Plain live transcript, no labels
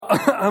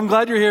I'm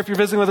glad you're here. If you're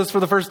visiting with us for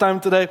the first time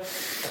today,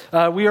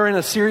 we are in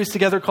a series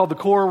together called The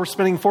Core. We're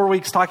spending 4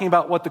 weeks talking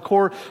about what the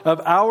core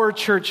of our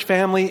church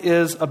family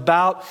is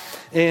about.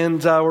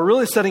 And we're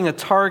really setting a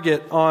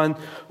target on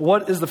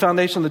what is the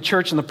foundation of the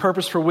church and the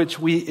purpose for which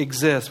we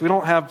exist. We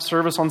don't have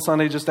service on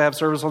Sunday just to have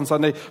service on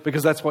Sunday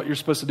because that's what you're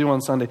supposed to do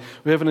on Sunday.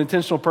 We have an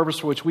intentional purpose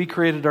for which we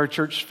created our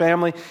church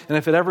family. And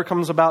if it ever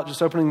comes about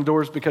just opening the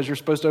doors because you're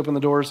supposed to open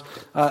the doors,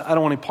 I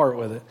don't want any part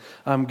with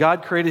it.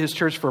 God created His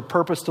church for a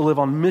purpose, to live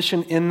on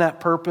mission in that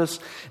purpose.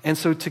 And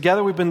so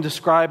together we've been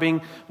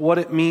describing what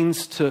it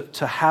means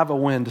to have a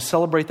win, to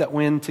celebrate that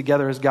win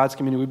together as God's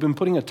community. We've been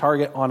putting a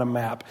target on a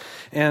map.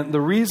 And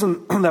the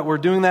reason that we're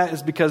doing that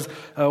is because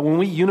when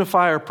we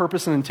unify our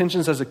purpose and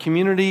intentions as a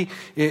community,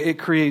 it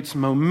creates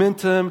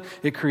momentum,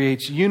 it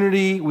creates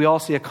unity. We all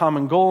see a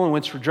common goal in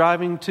which we're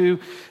driving to.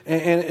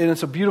 And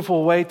it's a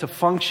beautiful way to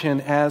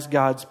function as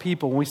God's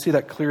people. And we see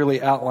that clearly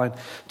outlined.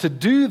 To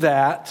do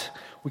that,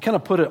 we kind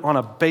of put it on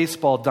a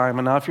baseball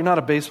diamond. Now, if you're not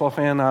a baseball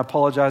fan, I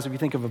apologize. If you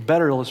think of a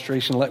better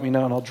illustration, let me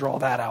know and I'll draw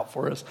that out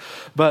for us.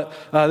 But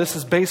this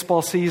is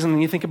baseball season,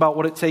 and you think about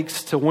what it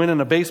takes to win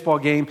in a baseball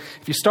game.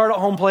 If you start at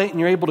home plate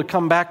and you're able to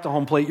come back to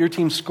home plate, your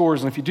team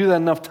scores. And if you do that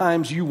enough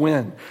times, you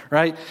win,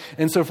 right?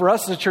 And so for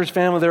us as a church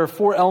family, there are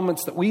 4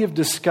 elements that we have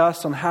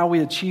discussed on how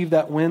we achieve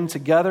that win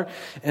together.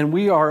 And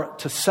we are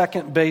to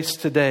second base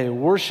today: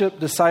 worship,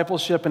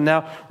 discipleship, and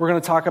now we're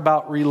going to talk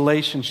about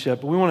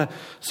relationship. We want to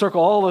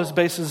circle all those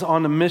bases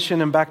on the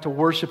mission and back to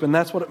worship, and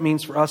that's what it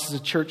means for us as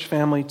a church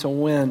family to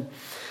win.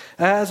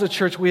 As a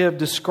church, we have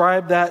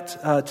described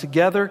that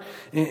together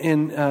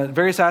in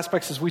various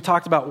aspects as we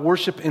talked about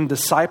worship and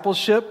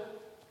discipleship.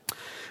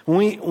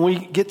 When we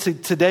get to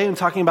today and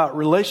talking about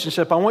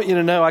relationship, I want you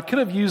to know I could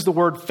have used the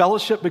word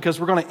fellowship because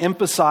we're going to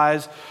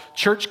emphasize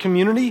church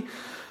community.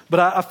 But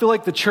I feel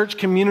like the church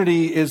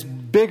community is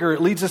bigger. It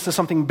leads us to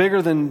something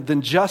bigger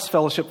than just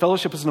fellowship.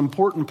 Fellowship is an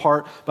important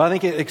part, but I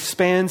think it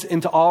expands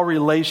into all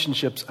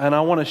relationships. And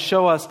I want to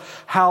show us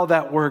how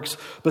that works.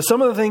 But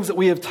some of the things that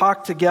we have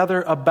talked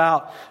together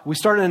about, we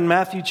started in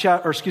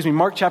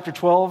Mark chapter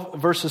 12,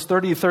 verses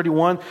 30 to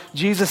 31.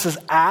 Jesus is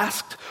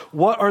asked,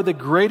 what are the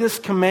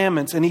greatest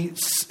commandments? And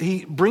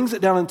he brings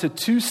it down into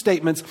 2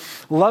 statements: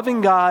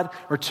 loving God,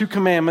 or 2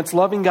 commandments,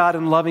 loving God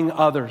and loving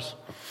others.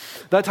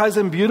 That ties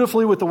in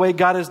beautifully with the way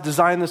God has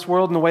designed this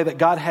world and the way that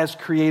God has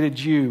created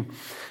you.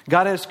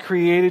 God has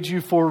created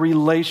you for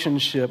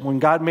relationship. When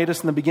God made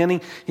us in the beginning,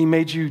 He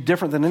made you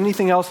different than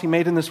anything else He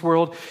made in this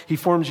world. He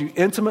formed you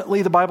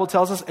intimately, the Bible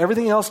tells us.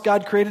 Everything else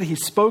God created, He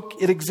spoke,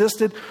 it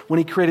existed. When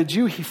He created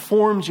you, He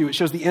formed you. It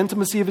shows the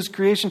intimacy of His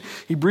creation.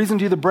 He breathes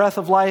into you the breath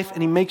of life,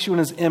 and He makes you in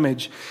His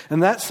image.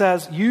 And that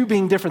says, you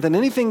being different than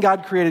anything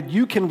God created,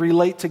 you can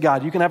relate to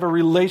God. You can have a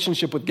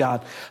relationship with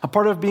God. A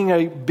part of being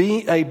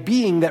a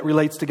being that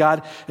relates to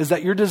God is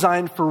that you're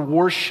designed for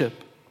worship.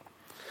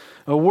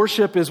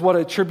 Worship is what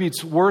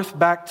attributes worth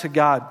back to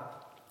God.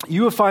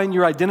 You will find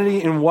your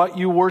identity in what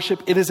you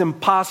worship. It is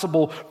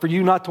impossible for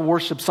you not to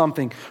worship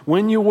something.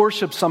 When you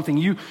worship something,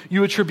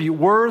 you attribute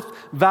worth,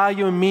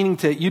 value, and meaning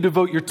to it. You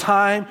devote your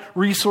time,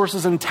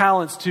 resources, and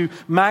talents to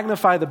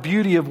magnify the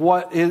beauty of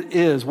what it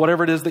is,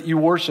 whatever it is that you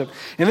worship.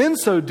 And in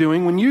so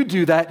doing, when you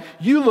do that,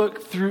 you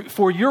look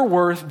for your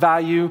worth,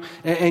 value,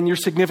 and your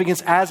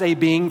significance as a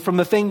being from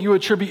the thing you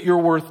attribute your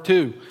worth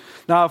to.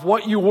 Now, if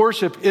what you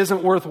worship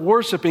isn't worth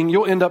worshiping,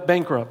 you'll end up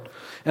bankrupt.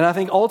 And I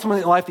think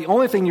ultimately in life, the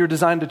only thing you're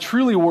designed to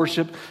truly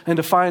worship and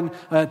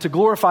to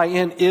glorify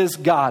in is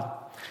God.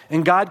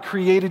 And God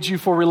created you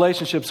for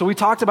relationship. So we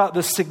talked about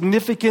the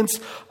significance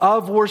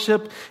of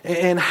worship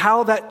and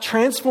how that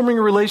transforming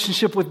your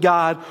relationship with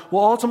God will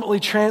ultimately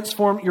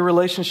transform your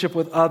relationship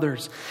with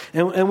others.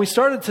 And we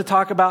started to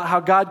talk about how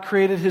God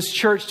created His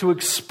church to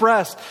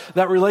express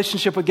that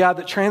relationship with God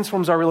that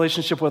transforms our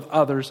relationship with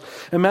others.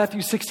 In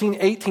Matthew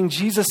 16:18,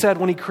 Jesus said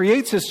when He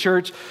creates His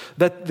church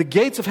that the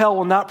gates of hell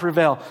will not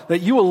prevail, that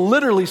you will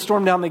literally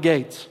storm down the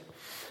gates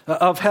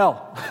of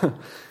hell.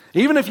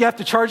 Even if you have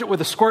to charge it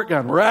with a squirt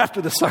gun, we're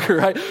after the sucker,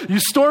 right? You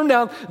storm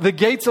down the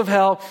gates of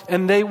hell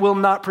and they will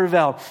not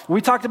prevail. We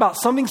talked about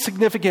something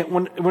significant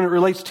when it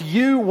relates to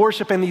you,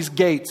 worship, and these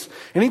gates.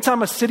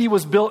 Anytime a city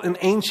was built in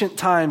ancient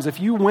times,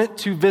 if you went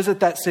to visit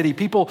that city,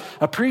 people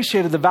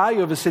appreciated the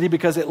value of a city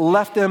because it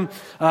left them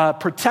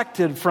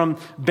protected from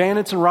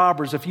bandits and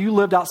robbers. If you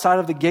lived outside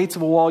of the gates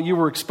of a wall, you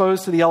were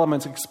exposed to the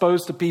elements,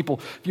 exposed to people.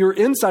 If you were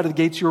inside of the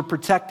gates, you were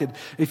protected.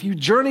 If you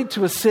journeyed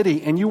to a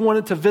city and you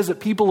wanted to visit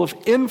people of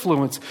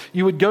influence,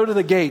 you would go to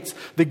the gates.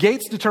 The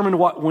gates determined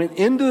what went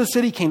into the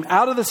city, came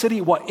out of the city,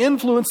 what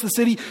influenced the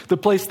city, the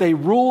place they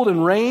ruled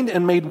and reigned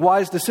and made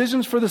wise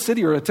decisions for the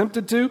city or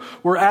attempted to,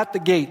 were at the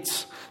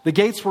gates. The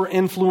gates were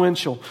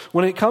influential.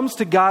 When it comes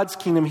to God's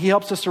kingdom, He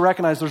helps us to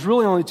recognize there's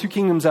really only 2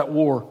 kingdoms at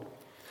war.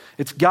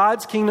 It's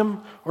God's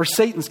kingdom or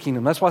Satan's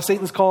kingdom. That's why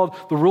Satan's called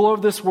the ruler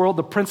of this world,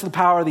 the prince of the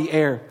power of the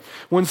air.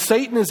 When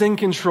Satan is in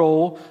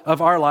control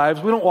of our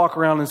lives, we don't walk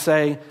around and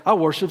say, I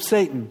worship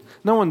Satan.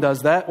 No one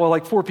does that. Well,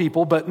 like 4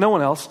 people, but no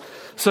one else.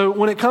 So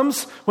when it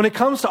comes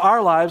to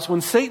our lives,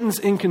 when Satan's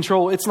in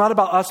control, it's not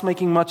about us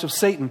making much of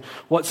Satan.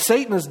 What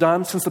Satan has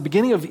done since the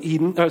beginning of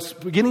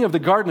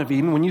the Garden of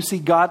Eden, when you see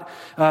God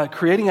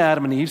creating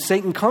Adam and Eve,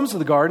 Satan comes to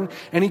the garden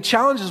and he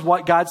challenges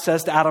what God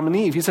says to Adam and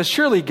Eve. He says,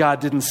 surely God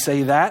didn't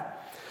say that.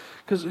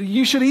 Because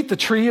you should eat the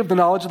tree of the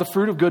knowledge of the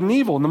fruit of good and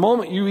evil. And the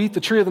moment you eat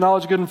the tree of the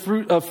knowledge of good and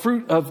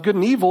fruit of good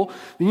and evil,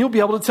 then you'll be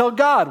able to tell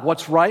God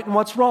what's right and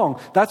what's wrong.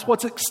 That's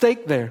what's at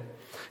stake there.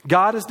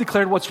 God has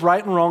declared what's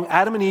right and wrong.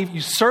 Adam and Eve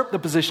usurp the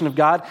position of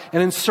God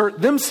and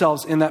insert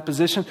themselves in that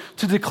position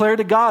to declare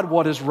to God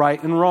what is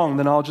right and wrong,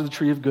 the knowledge of the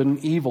tree of good and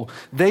evil.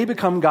 They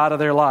become God of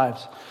their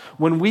lives.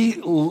 When we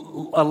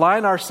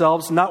align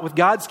ourselves not with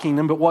God's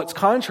kingdom, but what's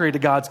contrary to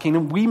God's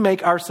kingdom, we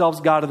make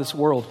ourselves God of this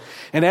world.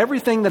 And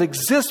everything that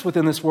exists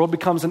within this world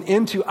becomes an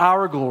end to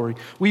our glory.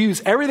 We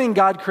use everything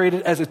God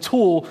created as a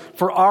tool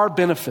for our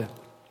benefit.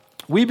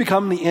 We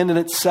become the end in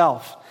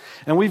itself.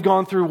 And we've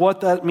gone through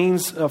what that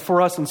means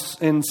for us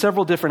in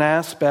several different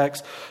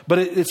aspects, but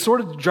it sort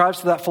of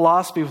drives to that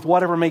philosophy with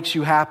whatever makes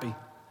you happy.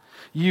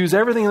 You use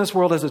everything in this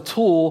world as a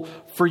tool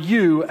for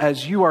you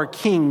as you are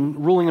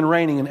king, ruling and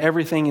reigning, and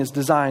everything is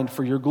designed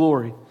for your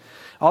glory.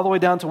 All the way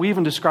down to, we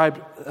even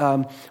described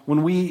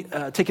when we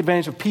take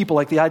advantage of people,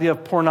 like the idea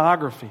of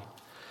pornography.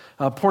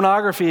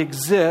 Pornography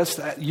exists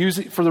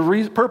for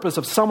the purpose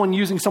of someone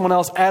using someone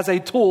else as a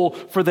tool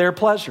for their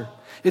pleasure.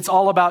 It's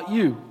all about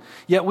you.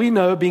 Yet we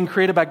know, being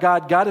created by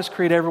God, God has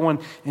created everyone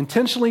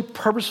intentionally,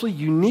 purposely,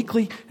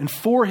 uniquely, and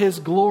for His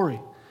glory.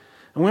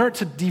 And we aren't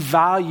to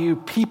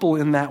devalue people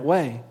in that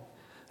way.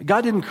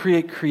 God didn't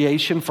create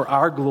creation for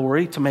our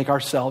glory to make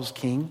ourselves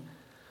king,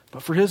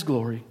 but for His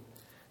glory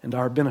and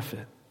our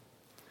benefit.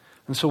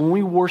 And so when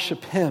we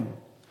worship Him,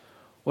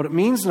 what it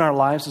means in our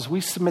lives is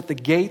we submit the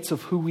gates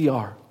of who we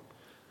are.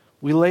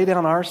 We lay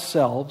down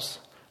ourselves,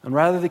 and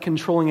rather than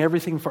controlling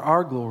everything for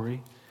our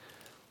glory,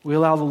 we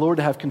allow the Lord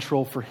to have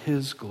control for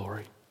His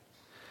glory.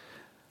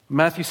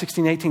 Matthew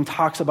 16:18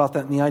 talks about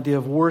that in the idea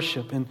of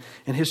worship and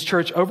His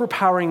church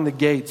overpowering the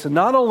gates. And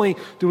not only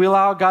do we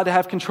allow God to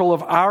have control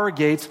of our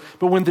gates,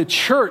 but when the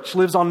church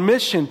lives on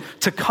mission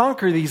to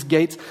conquer these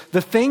gates,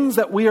 the things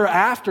that we are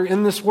after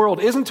in this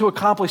world isn't to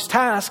accomplish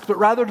tasks, but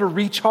rather to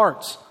reach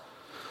hearts.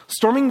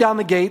 Storming down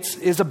the gates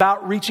is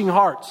about reaching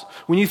hearts.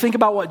 When you think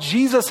about what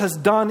Jesus has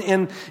done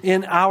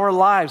in our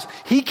lives,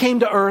 He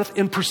came to earth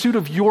in pursuit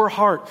of your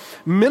heart.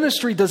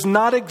 Ministry does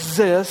not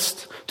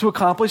exist to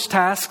accomplish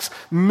tasks.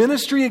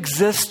 Ministry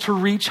exists to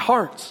reach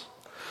hearts.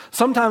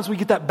 Sometimes we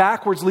get that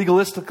backwards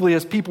legalistically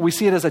as people. We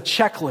see it as a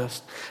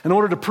checklist in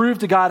order to prove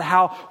to God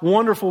how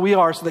wonderful we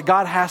are so that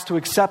God has to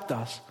accept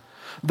us.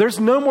 There's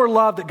no more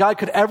love that God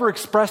could ever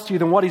express to you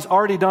than what He's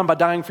already done by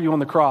dying for you on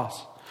the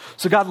cross.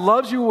 So God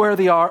loves you where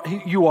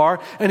you are,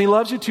 and He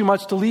loves you too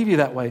much to leave you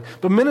that way.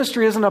 But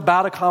ministry isn't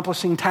about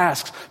accomplishing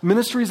tasks.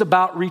 Ministry is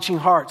about reaching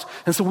hearts.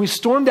 And so when we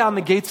storm down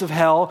the gates of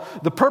hell,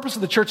 the purpose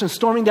of the church in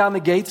storming down the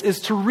gates is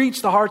to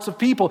reach the hearts of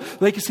people.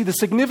 They can see the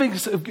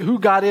significance of who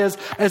God is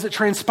as it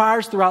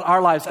transpires throughout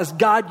our lives, as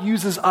God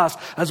uses us,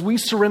 as we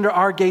surrender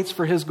our gates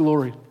for His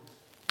glory.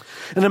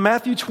 And in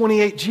Matthew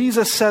 28,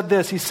 Jesus said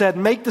this. He said,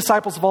 make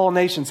disciples of all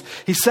nations.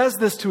 He says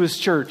this to His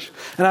church.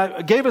 And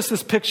I gave us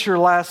this picture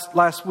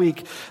last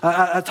week.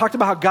 I talked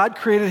about how God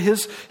created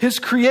His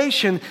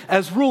creation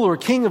as ruler,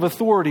 king of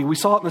authority. We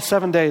saw it in the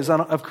 7 days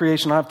of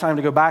creation. I don't have time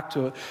to go back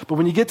to it. But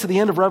when you get to the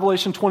end of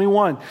Revelation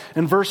 21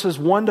 and verses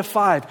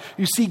 1-5,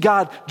 you see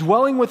God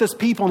dwelling with His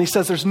people. And He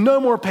says there's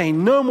no more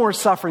pain, no more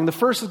suffering. The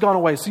first has gone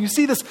away. So you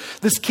see this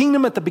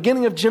kingdom at the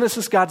beginning of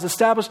Genesis, God's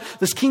established.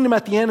 This kingdom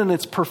at the end and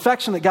its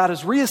perfection that God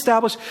has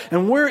reestablished.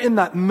 And we're in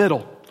that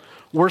middle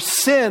where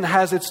sin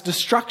has its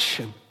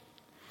destruction.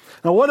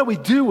 Now, what do we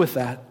do with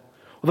that?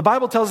 Well, the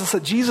Bible tells us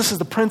that Jesus is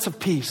the Prince of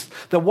Peace,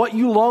 that what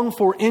you long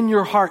for in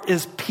your heart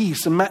is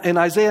peace. In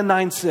Isaiah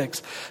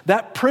 9:6,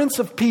 that Prince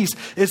of Peace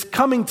is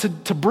coming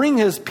to bring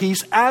His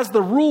peace as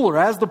the ruler,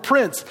 as the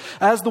Prince,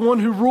 as the one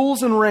who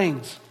rules and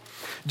reigns.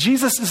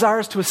 Jesus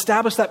desires to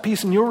establish that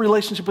peace in your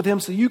relationship with Him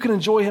so you can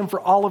enjoy Him for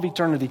all of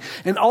eternity.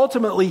 And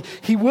ultimately,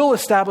 He will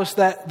establish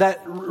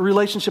that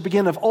relationship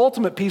again of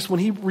ultimate peace when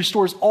He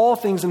restores all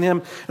things in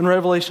Him in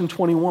Revelation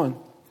 21.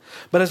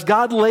 But as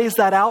God lays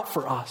that out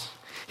for us,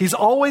 He's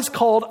always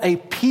called a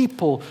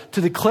people to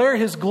declare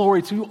His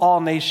glory to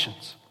all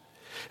nations.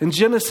 In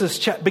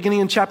Genesis, beginning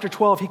in chapter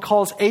 12, He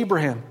calls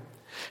Abraham.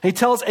 And He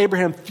tells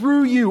Abraham,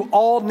 through you,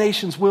 all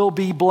nations will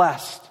be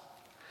blessed.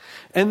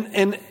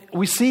 And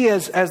we see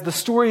as the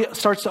story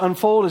starts to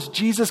unfold, as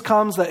Jesus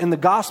comes, that in the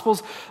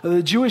Gospels,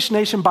 the Jewish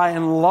nation by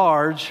and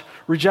large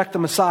reject the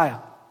Messiah.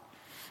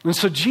 And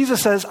so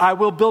Jesus says, I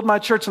will build my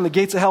church and the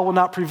gates of hell will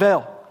not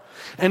prevail.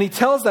 And He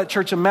tells that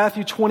church in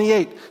Matthew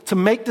 28 to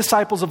make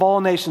disciples of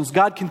all nations,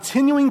 God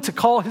continuing to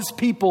call His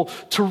people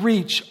to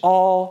reach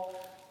all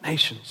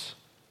nations.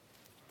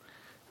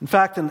 In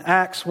fact, in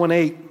Acts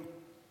 1:8,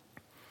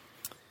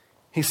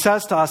 he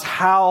says to us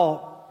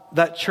how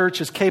that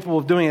church is capable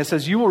of doing it. It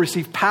says, you will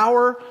receive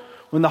power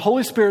when the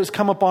Holy Spirit has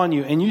come upon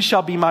you, and you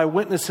shall be my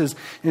witnesses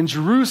in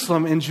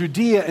Jerusalem, in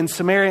Judea, and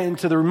Samaria, and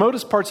to the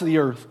remotest parts of the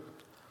earth.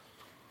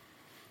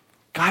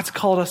 God's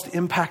called us to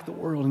impact the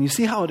world. And you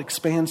see how it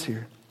expands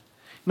here.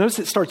 Notice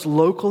it starts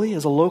locally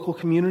as a local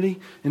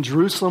community in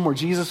Jerusalem where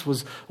Jesus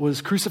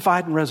was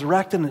crucified and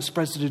resurrected, and it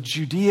spreads to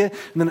Judea,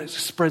 and then it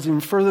spreads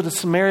even further to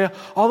Samaria,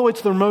 all the way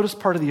to the remotest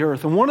part of the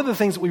earth. And one of the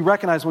things that we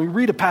recognize when we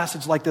read a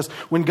passage like this,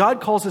 when God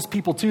calls his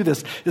people to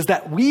this, is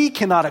that we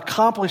cannot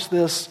accomplish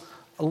this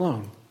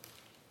alone.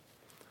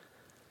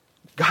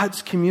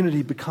 God's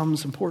community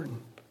becomes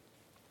important.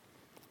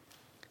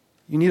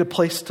 You need a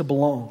place to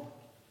belong.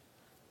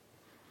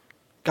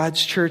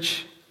 God's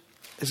church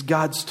is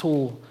God's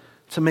tool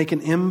to make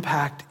an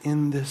impact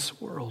in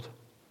this world.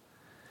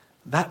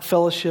 That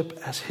fellowship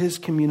as his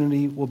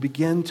community will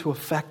begin to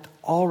affect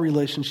all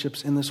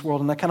relationships in this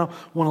world. And I kind of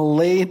want to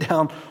lay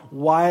down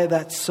why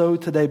that's so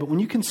today. But when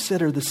you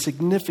consider the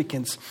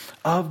significance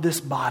of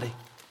this body,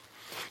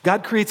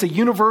 God creates a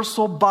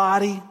universal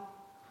body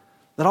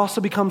that also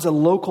becomes a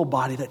local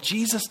body, that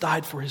Jesus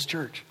died for his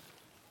church.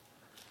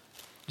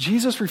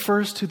 Jesus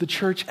refers to the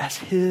church as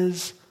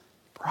his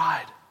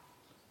bride.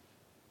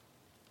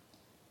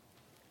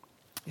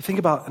 You think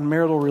about in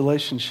marital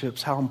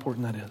relationships, how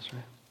important that is,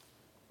 right?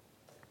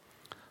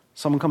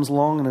 Someone comes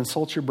along and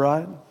insults your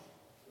bride,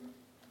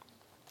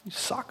 you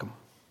sock them,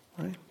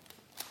 right?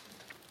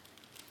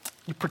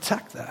 You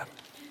protect that.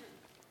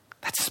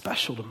 That's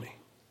special to me.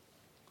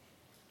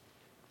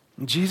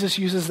 And Jesus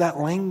uses that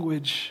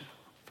language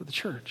for the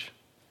church.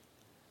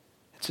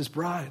 It's his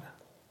bride.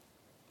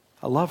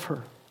 I love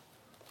her.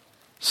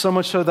 So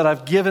much so that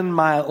I've given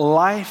my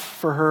life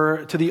for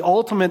her, to the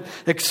ultimate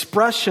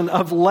expression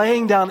of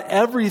laying down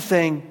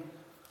everything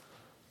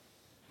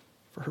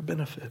for her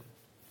benefit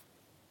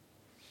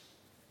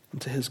and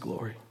to his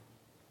glory.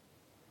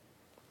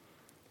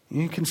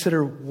 You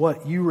consider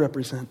what you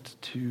represent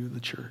to the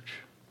church,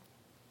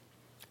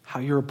 how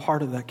you're a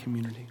part of that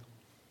community.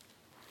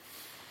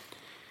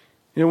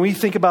 You know, when we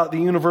think about the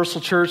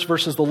universal church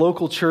versus the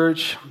local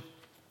church,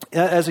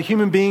 as a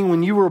human being,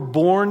 when you were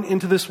born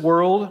into this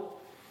world,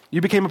 you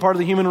became a part of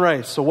the human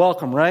race, so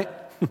welcome, right?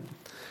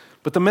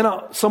 But the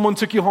minute someone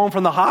took you home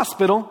from the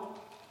hospital,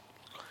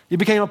 you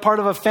became a part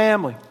of a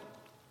family.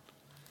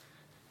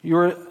 You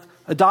were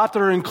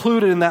adopted or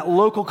included in that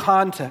local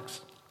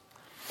context.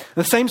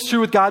 The same is true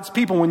with God's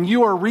people. When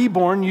you are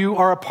reborn, you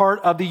are a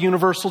part of the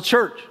universal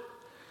church.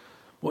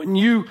 When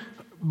you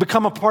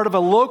become a part of a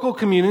local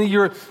community,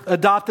 you're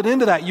adopted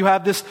into that. You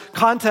have this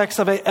context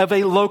of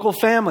a local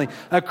family.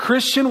 A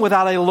Christian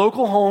without a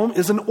local home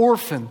is an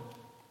orphan.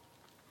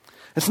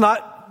 It's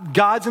not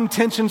God's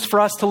intentions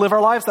for us to live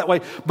our lives that way.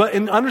 But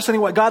in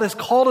understanding what God has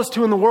called us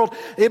to in the world,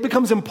 it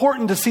becomes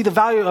important to see the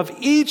value of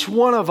each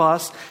one of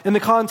us in the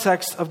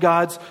context of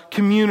God's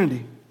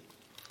community.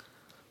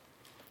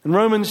 In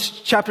Romans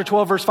chapter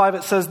 12, verse 5,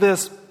 it says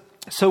this,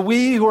 so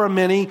we who are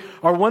many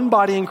are one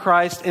body in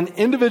Christ and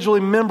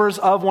individually members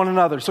of one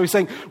another. So he's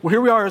saying, well,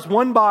 here we are as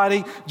one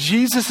body,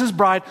 Jesus is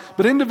bride,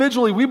 but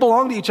individually we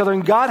belong to each other,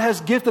 and God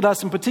has gifted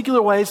us in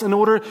particular ways in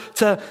order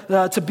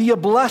to be a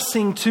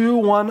blessing to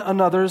one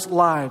another's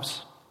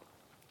lives.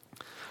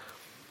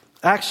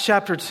 Acts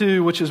chapter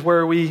 2, which is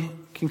where we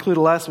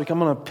concluded last week, I'm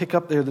going to pick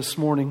up there this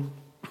morning.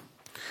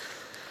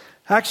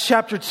 Acts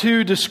chapter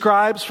 2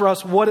 describes for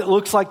us what it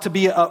looks like to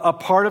be a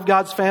part of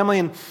God's family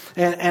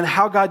and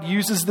how God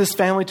uses this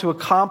family to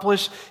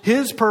accomplish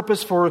his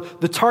purpose for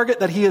the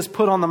target that he has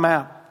put on the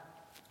map.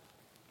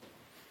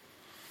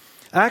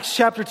 Acts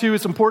chapter 2,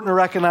 it's important to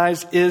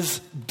recognize, is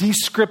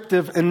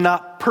descriptive and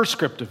not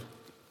prescriptive.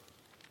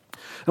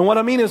 And what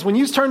I mean is when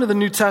you turn to the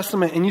New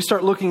Testament and you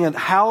start looking at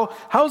how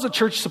is a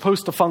church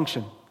supposed to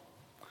function,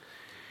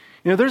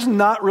 you know, there's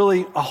not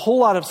really a whole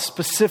lot of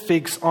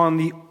specifics on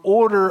the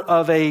order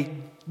of a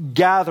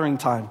gathering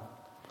time.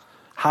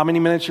 How many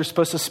minutes you're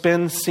supposed to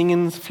spend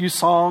singing a few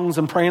songs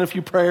and praying a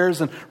few prayers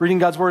and reading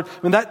God's word.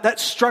 I mean, that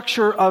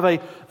structure of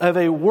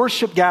a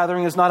worship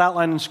gathering is not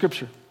outlined in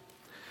Scripture.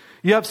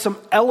 You have some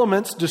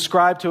elements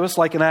described to us,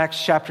 like in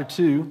Acts chapter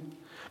 2,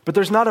 but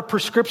there's not a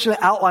prescription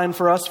outline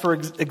for us for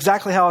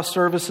exactly how a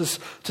service is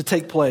to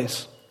take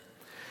place.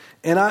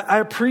 And I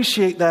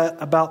appreciate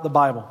that about the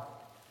Bible.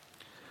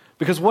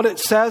 Because what it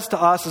says to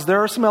us is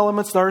there are some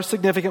elements that are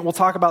significant. We'll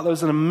talk about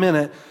those in a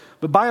minute.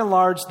 But by and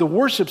large, the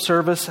worship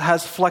service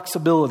has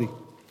flexibility.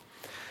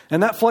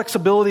 And that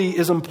flexibility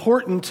is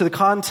important to the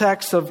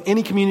context of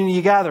any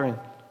community gathering.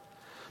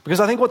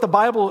 Because I think what the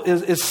Bible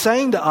is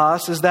saying to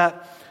us is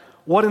that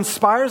what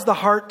inspires the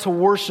heart to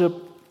worship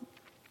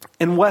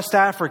in West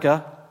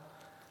Africa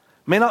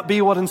may not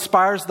be what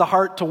inspires the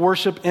heart to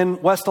worship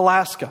in West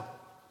Alaska.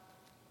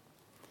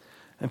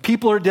 And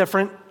people are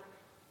different.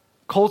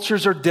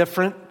 Cultures are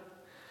different.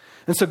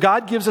 And so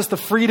God gives us the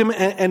freedom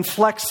and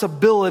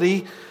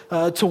flexibility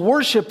to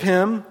worship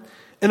him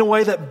in a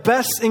way that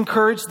best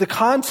encourages the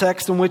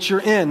context in which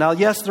you're in. Now,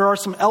 yes, there are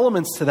some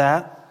elements to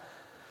that,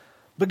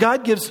 but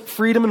God gives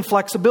freedom and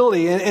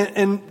flexibility.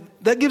 And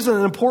that gives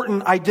an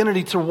important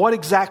identity to what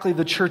exactly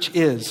the church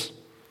is.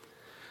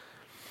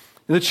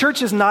 The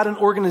church is not an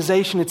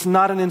organization, it's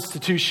not an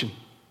institution.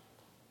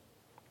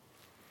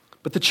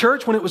 But the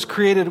church, when it was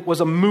created,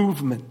 was a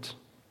movement.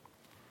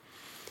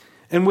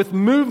 And with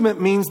movement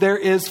means there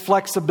is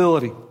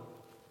flexibility.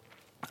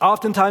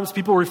 Oftentimes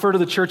people refer to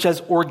the church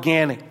as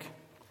organic.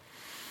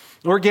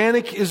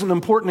 Organic is an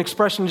important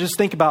expression to just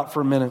think about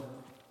for a minute.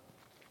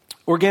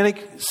 Organic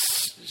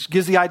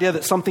gives the idea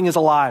that something is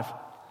alive.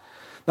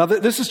 Now,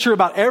 this is true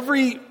about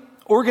every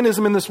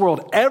organism in this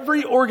world.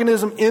 Every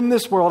organism in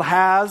this world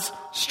has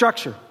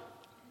structure.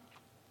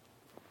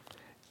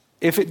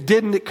 If it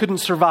didn't, it couldn't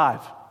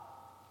survive.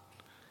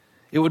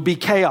 It would be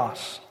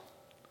chaos.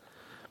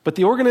 But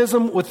the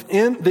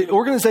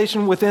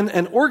organization within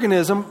an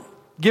organism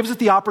gives it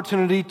the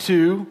opportunity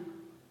to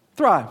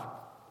thrive.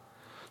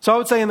 So I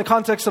would say in the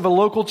context of a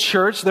local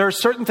church, there are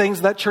certain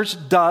things that church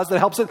does that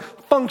helps it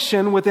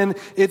function within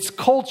its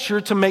culture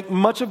to make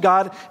much of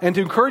God and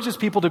to encourage its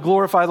people to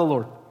glorify the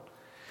Lord.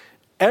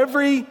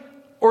 Every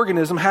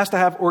organism has to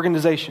have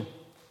organization.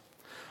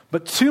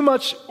 But too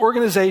much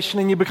organization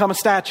and you become a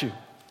statue.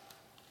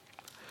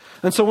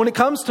 And so when it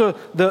comes to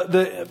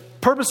the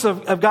purpose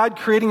of God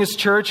creating His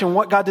church and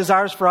what God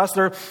desires for us,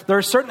 there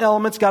are certain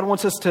elements God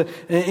wants us to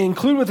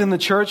include within the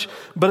church.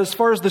 But as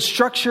far as the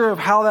structure of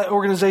how that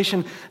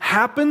organization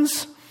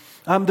happens,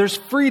 there's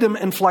freedom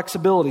and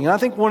flexibility. And I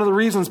think one of the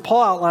reasons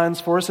Paul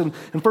outlines for us in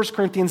 1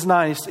 Corinthians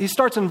 9, he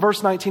starts in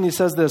verse 19, he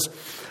says this,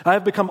 I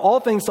have become all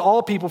things to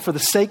all people for the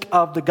sake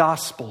of the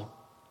gospel.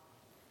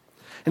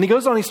 And he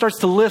goes on, he starts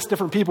to list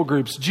different people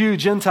groups, Jew,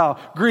 Gentile,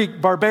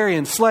 Greek,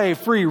 barbarian, slave,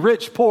 free,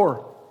 rich,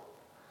 poor.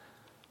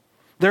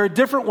 There are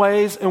different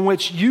ways in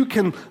which you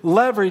can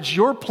leverage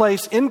your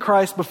place in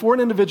Christ before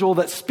an individual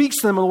that speaks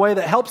to them in a way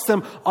that helps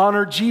them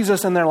honor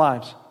Jesus in their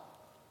lives.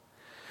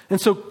 And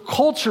so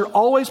culture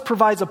always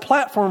provides a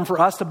platform for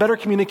us to better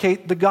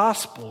communicate the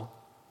gospel.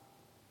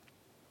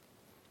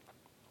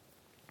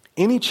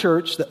 Any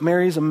church that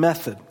marries a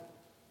method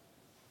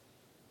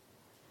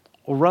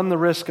will run the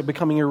risk of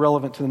becoming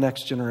irrelevant to the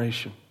next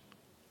generation.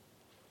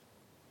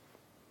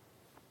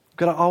 You've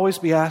got to always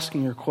be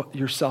asking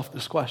yourself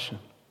this question.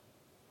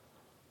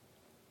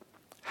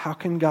 How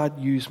can God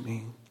use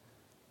me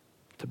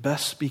to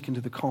best speak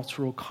into the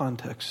cultural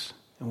context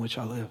in which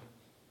I live?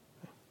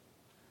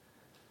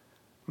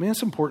 I mean,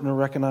 it's important to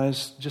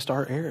recognize just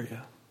our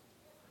area.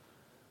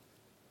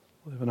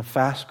 We live in a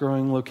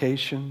fast-growing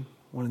location,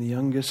 one of the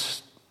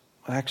youngest,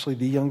 actually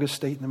the youngest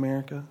state in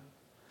America.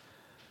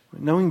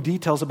 Knowing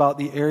details about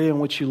the area in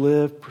which you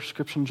live,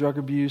 prescription drug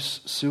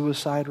abuse,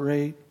 suicide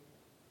rate,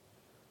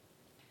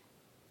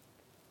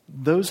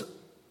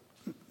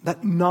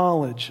 that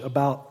knowledge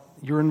about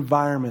your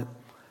environment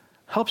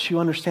helps you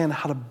understand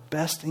how to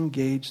best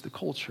engage the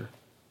culture.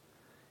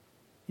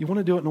 You want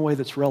to do it in a way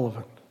that's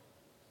relevant.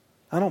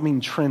 I don't mean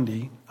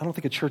trendy. I don't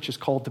think a church is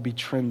called to be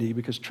trendy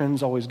because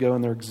trends always go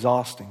and they're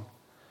exhausting,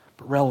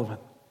 but relevant.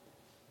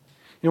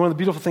 You know, one of the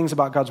beautiful things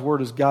about God's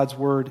Word is God's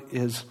Word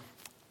is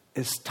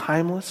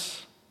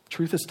timeless.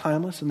 Truth is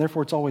timeless, and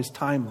therefore it's always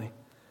timely.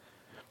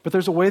 But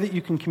there's a way that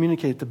you can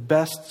communicate to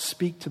best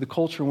speak to the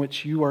culture in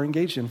which you are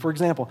engaged in. For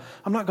example,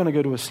 I'm not going to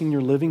go to a senior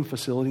living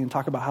facility and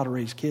talk about how to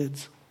raise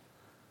kids.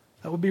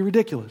 That would be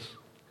ridiculous.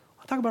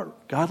 I'll talk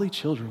about godly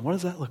children. What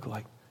does that look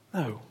like?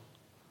 No.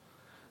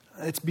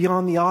 It's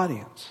beyond the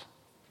audience.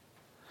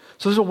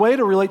 So there's a way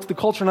to relate to the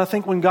culture, and I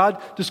think when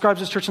God describes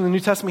His church in the New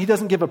Testament, He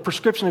doesn't give a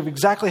prescription of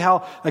exactly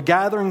how a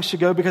gathering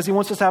should go because He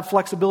wants us to have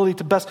flexibility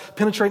to best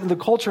penetrate into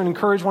the culture and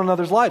encourage one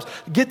another's lives.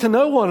 Get to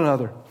know one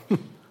another.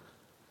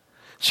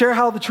 Share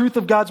how the truth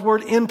of God's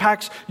Word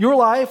impacts your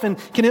life and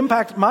can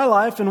impact my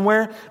life and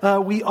where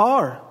we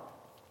are.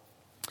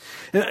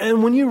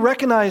 And when you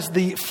recognize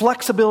the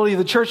flexibility of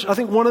the church, I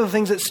think one of the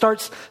things it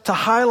starts to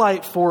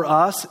highlight for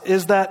us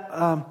is that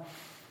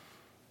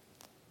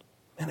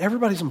and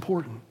everybody's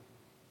important.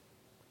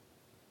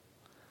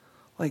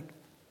 Like,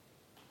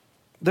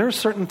 there are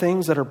certain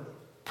things that are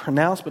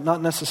pronounced but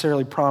not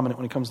necessarily prominent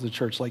when it comes to the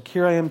church. Like,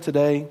 here I am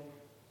today,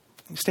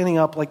 standing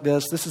up like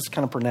this. This is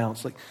kind of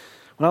pronounced. Like,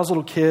 when I was a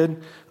little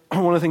kid,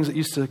 one of the things that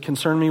used to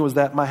concern me was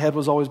that my head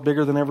was always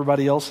bigger than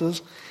everybody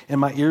else's, and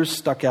my ears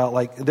stuck out.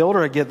 Like, the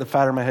older I get, the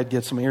fatter my head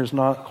gets, so my ears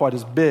not quite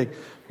as big.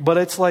 But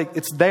it's like,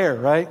 it's there,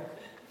 right?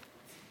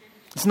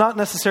 It's not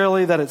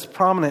necessarily that it's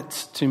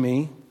prominent to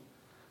me,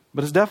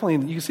 but it's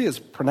definitely, you can see it's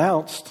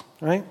pronounced,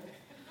 right?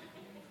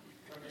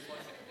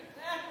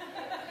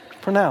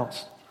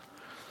 Pronounced.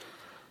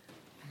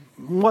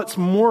 What's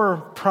more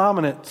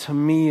prominent to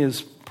me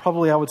is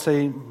probably, I would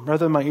say,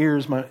 rather than my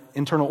ears, my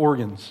internal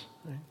organs.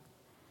 Right?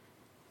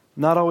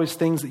 Not always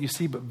things that you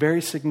see, but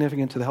very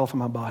significant to the health of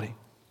my body.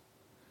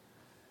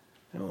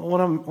 You know,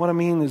 what I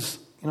mean is,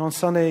 on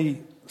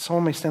Sunday,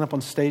 someone may stand up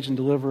on stage and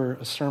deliver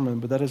a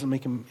sermon, but that doesn't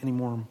make him any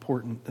more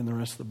important than the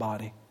rest of the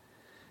body.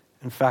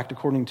 In fact,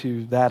 according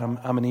to that,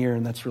 I'm an ear,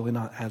 and that's really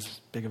not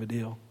as big of a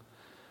deal.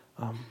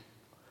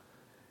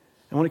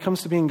 And when it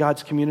comes to being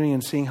God's community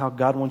and seeing how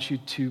God wants you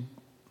to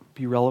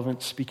be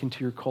relevant, speak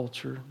into your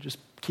culture, just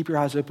keep your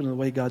eyes open to the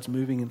way God's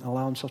moving and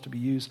allow himself to be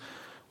used.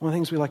 One of the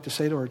things we like to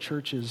say to our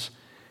church is,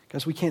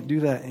 guys, we can't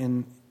do that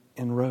in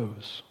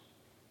rows.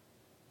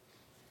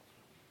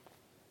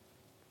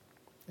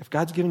 If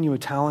God's given you a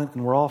talent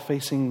and we're all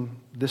facing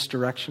this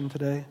direction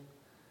today,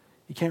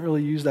 you can't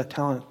really use that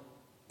talent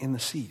in the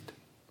seat.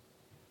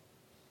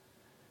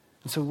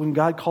 And so when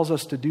God calls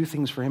us to do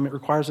things for him, it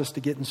requires us to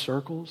get in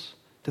circles,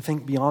 to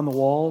think beyond the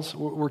walls.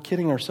 We're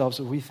kidding ourselves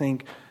if we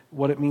think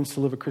what it means to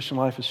live a Christian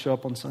life is show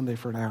up on Sunday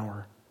for an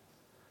hour.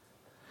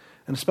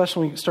 And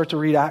especially when you start to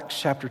read Acts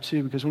chapter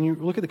 2, because when you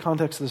look at the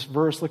context of this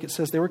verse, look, it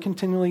says they were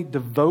continually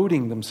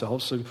devoting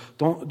themselves. So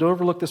don't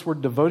overlook this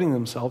word devoting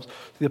themselves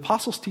to the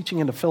apostles'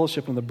 teaching and to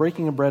fellowship and the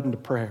breaking of bread and to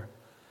prayer.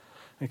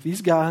 Like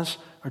these guys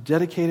are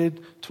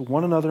dedicated to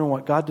one another and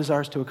what God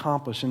desires to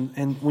accomplish.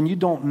 And when you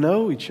don't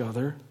know each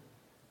other,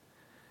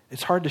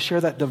 it's hard to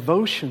share that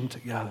devotion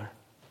together.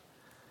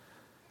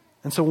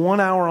 And so 1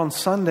 hour on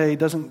Sunday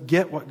doesn't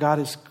get what God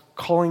is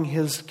calling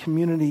his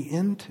community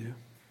into.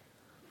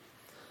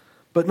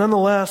 But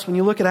nonetheless, when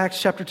you look at Acts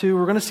chapter 2,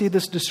 we're going to see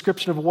this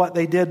description of what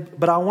they did.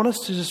 But I want us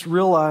to just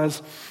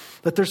realize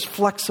that there's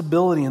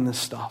flexibility in this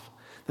stuff.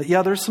 That,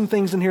 yeah, there's some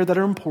things in here that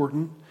are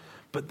important,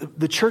 but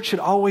the church should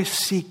always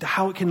seek to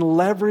how it can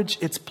leverage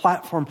its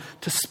platform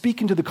to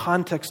speak into the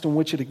context in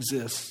which it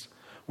exists.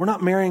 We're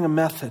not marrying a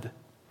method.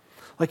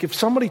 Like if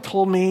somebody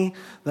told me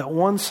that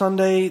one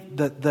Sunday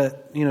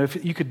that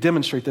if you could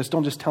demonstrate this,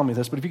 don't just tell me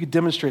this, but if you could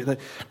demonstrate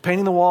that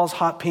painting the walls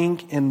hot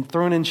pink and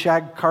throwing in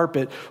shag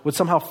carpet would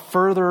somehow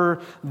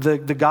further the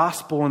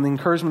gospel and the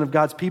encouragement of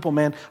God's people,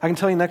 man, I can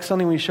tell you next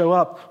Sunday when you show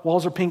up,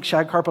 walls are pink,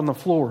 shag carpet on the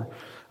floor.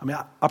 I mean,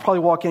 I'll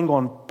probably walk in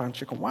going, "Bound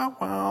chicken, wow,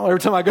 wow,"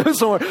 every time I go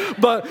somewhere.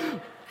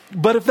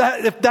 But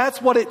if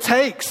that's what it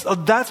takes,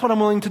 that's what I'm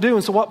willing to do.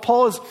 And so what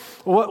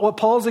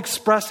Paul is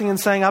expressing and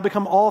saying, I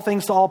become all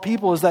things to all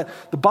people, is that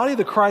the body of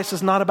the Christ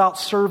is not about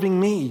serving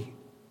me.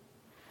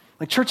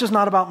 Like church is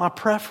not about my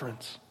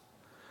preference.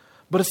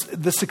 But it's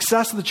the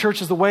success of the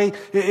church is the way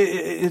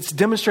it's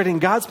demonstrating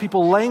God's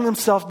people laying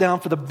themselves down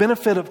for the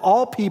benefit of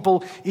all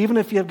people, even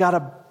if you've got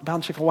to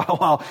bound chicken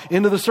wow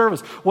into the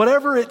service.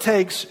 Whatever it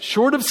takes,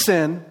 short of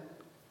sin,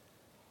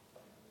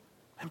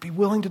 and be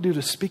willing to do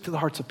to speak to the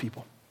hearts of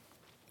people.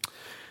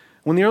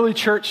 When the early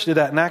church did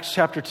that in Acts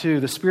chapter 2,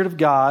 the Spirit of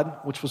God,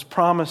 which was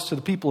promised to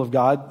the people of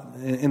God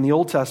in the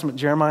Old Testament,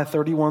 Jeremiah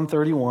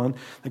 31:31,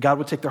 that God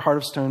would take their heart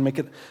of stone, make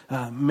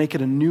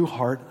it a new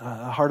heart,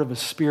 a heart of a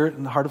spirit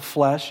and a heart of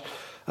flesh.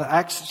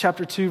 Acts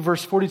chapter 2,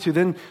 verse 42,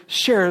 then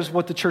shares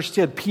what the church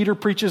did. Peter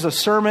preaches a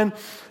sermon,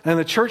 and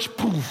the church,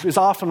 is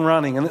off and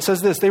running. And it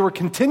says this, they were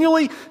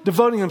continually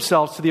devoting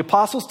themselves to the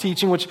apostles'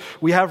 teaching, which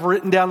we have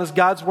written down as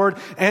God's word,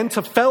 and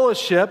to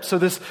fellowship, so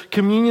this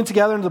communion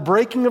together, and the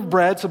breaking of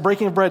bread. So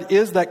breaking of bread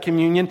is that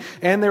communion,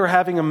 and they were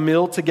having a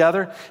meal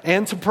together,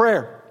 and to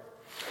prayer.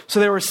 So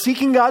they were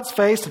seeking God's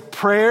face,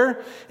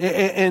 prayer,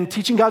 and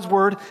teaching God's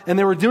word. And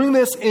they were doing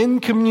this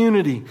in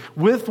community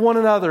with one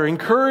another,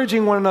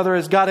 encouraging one another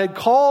as God had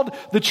called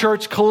the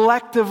church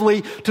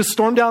collectively to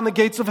storm down the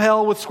gates of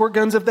hell with squirt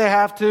guns if they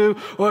have to,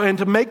 and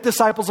to make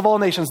disciples of all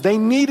nations. They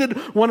needed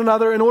one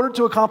another in order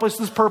to accomplish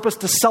this purpose,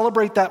 to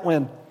celebrate that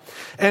win.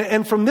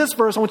 And from this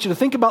verse, I want you to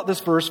think about this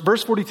verse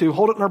 42,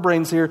 hold it in our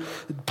brains here.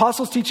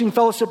 Apostles teaching,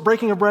 fellowship,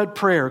 breaking of bread,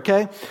 prayer,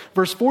 okay?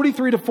 Verse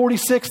 43 to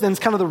 46 then is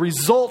kind of the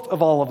result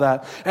of all of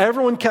that.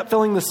 Everyone kept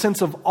feeling the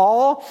sense of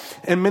awe,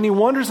 and many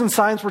wonders and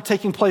signs were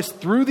taking place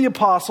through the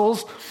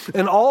apostles,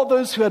 and all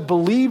those who had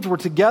believed were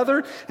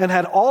together and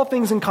had all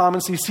things in common.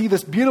 So you see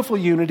this beautiful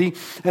unity,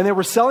 and they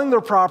were selling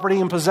their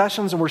property and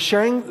possessions and were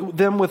sharing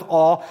them with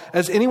all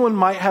as anyone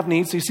might have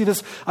need. So you see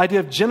this idea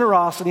of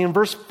generosity. In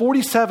verse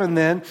 47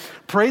 then,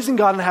 praising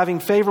God and having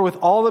favor with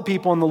all the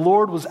people, and the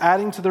Lord was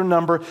adding to their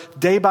number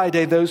day by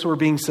day those who were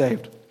being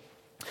saved.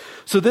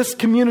 So this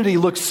community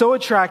looks so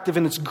attractive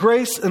in its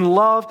grace and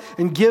love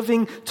and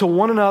giving to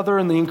one another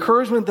and the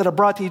encouragement that it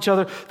brought to each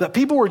other, that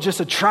people were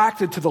just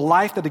attracted to the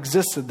life that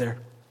existed there.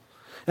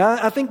 And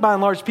I think by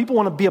and large, people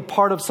want to be a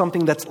part of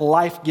something that's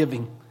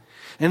life-giving.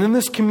 And in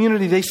this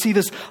community, they see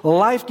this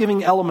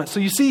life-giving element. So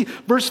you see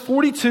verse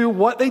 42,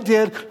 what they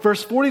did,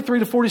 verse 43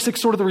 to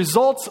 46, sort of the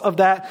results of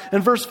that,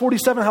 and verse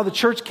 47, how the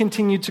church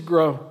continued to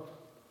grow.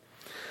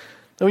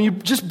 Now, when you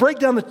just break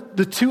down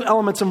the two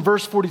elements in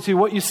verse 42,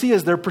 what you see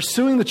is they're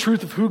pursuing the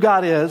truth of who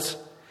God is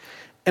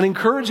and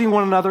encouraging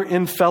one another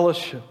in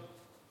fellowship.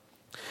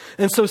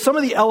 And so some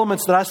of the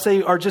elements that I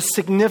say are just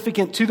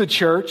significant to the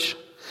church,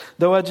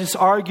 though I just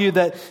argue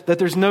that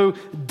there's no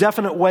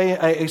definite way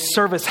a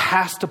service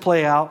has to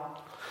play out.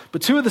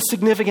 But two of the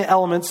significant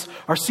elements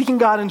are seeking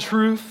God in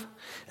truth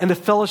and to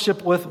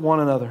fellowship with one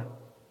another.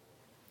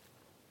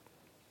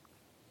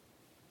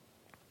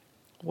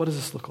 What does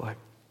this look like?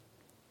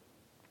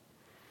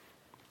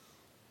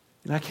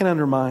 And I can't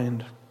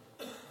undermine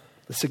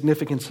the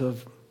significance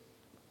of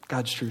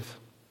God's truth.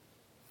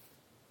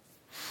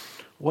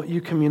 What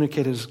you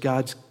communicate as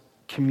God's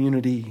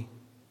community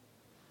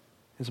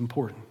is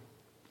important.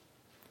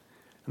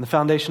 And the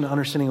foundation and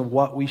understanding of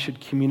what we should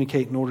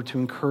communicate in order to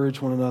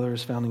encourage one another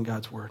is found in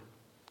God's word.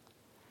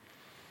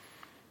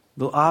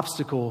 The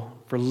obstacle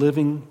for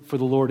living for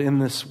the Lord in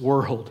this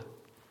world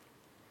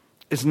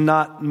is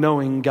not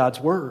knowing God's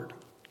word.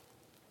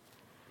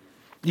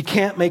 You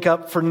can't make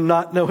up for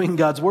not knowing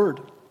God's word.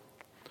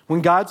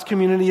 When God's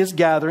community is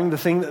gathering, the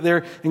thing that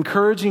they're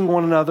encouraging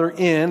one another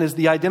in is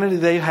the identity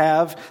they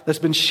have that's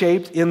been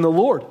shaped in the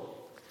Lord.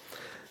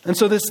 And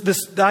so the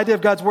idea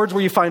of God's words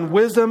where you find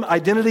wisdom,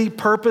 identity,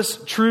 purpose,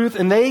 truth,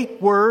 and they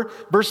were,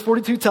 verse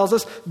 42 tells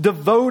us,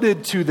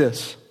 devoted to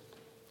this.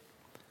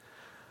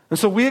 And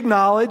so we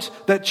acknowledge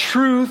that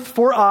truth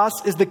for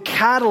us is the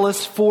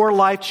catalyst for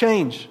life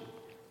change.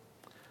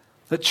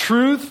 That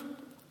truth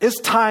is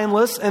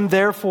timeless and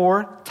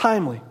therefore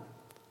timely.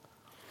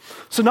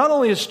 So not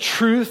only is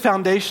truth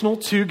foundational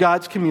to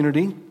God's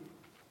community,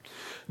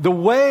 the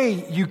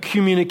way you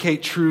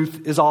communicate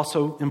truth is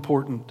also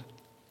important.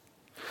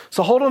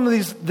 So hold on to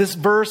this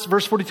verse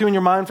 42 in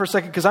your mind for a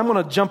second, because I'm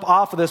going to jump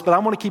off of this, but I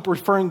want to keep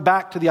referring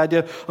back to the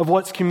idea of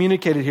what's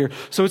communicated here.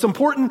 So it's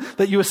important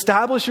that you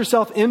establish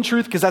yourself in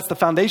truth, because that's the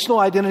foundational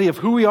identity of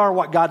who we are,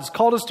 what God has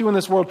called us to in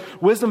this world.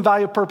 Wisdom,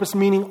 value, purpose,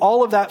 meaning,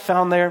 all of that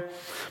found there.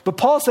 But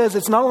Paul says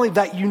it's not only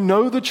that you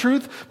know the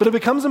truth, but it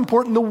becomes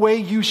important the way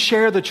you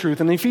share the truth.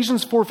 In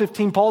Ephesians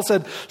 4:15, Paul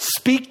said,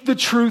 speak the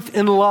truth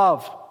in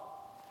love.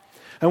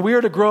 And we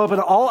are to grow up in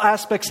all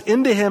aspects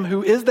into him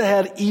who is the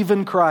head,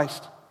 even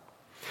Christ.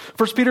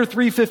 1 Peter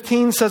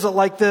 3:15 says it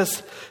like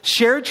this: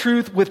 share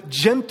truth with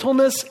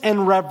gentleness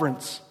and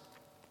reverence.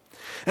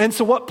 And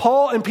so what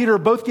Paul and Peter are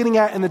both getting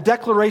at in the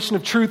declaration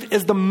of truth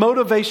is the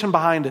motivation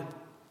behind it.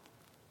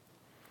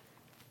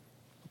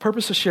 The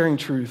purpose of sharing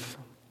truth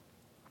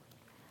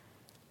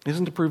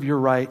isn't to prove you're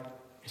right,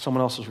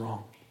 someone else is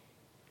wrong.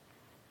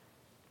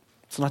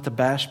 It's not to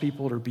bash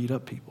people or beat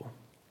up people.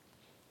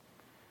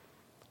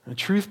 And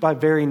truth by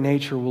very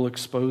nature will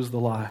expose the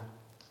lie.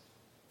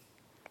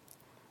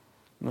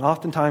 And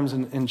oftentimes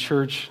in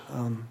church,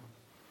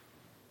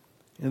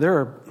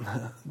 there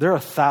are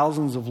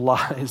thousands of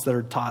lies that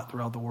are taught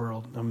throughout the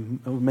world,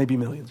 maybe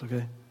millions, okay?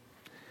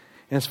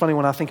 And it's funny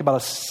when I think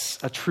about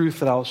a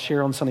truth that I'll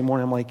share on Sunday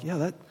morning, I'm like,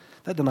 yeah,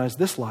 that denies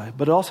this lie.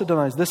 But it also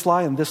denies this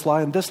lie and this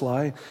lie and this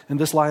lie and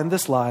this lie and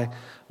this lie.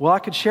 Well, I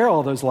could share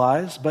all those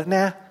lies, but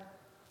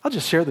I'll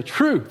just share the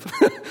truth.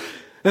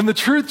 And the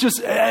truth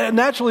just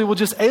naturally will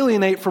just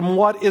alienate from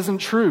what isn't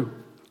true.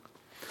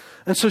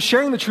 And so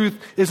sharing the truth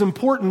is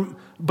important,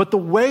 but the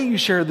way you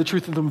share the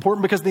truth is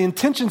important, because the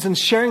intentions in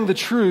sharing the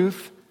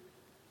truth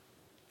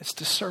is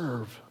to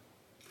serve.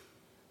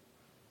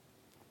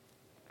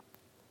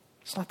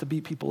 It's not to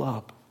beat people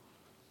up.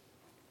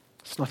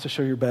 It's not to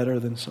show you're better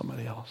than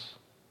somebody else.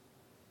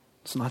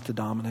 It's not to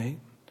dominate.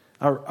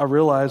 I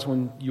realize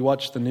when you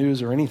watch the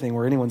news or anything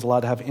where anyone's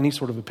allowed to have any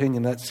sort of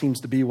opinion, that seems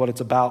to be what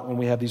it's about when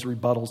we have these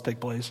rebuttals take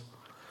place.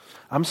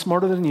 I'm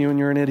smarter than you and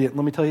you're an idiot.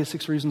 Let me tell you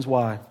 6 reasons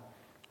why.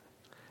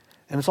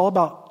 And it's all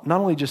about not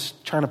only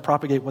just trying to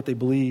propagate what they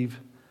believe,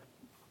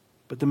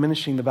 but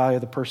diminishing the value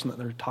of the person that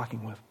they're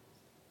talking with,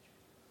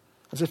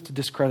 as if to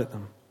discredit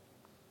them.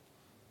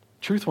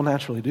 Truth will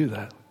naturally do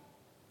that.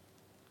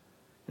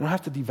 You don't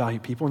have to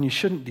devalue people, and you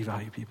shouldn't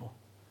devalue people.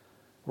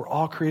 We're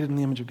all created in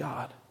the image of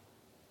God.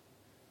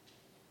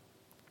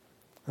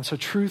 And so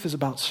truth is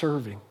about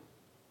serving.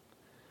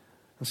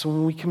 And so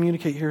when we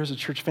communicate here as a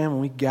church family,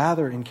 when we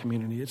gather in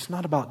community, it's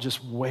not about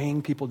just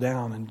weighing people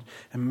down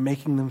and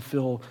making them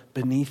feel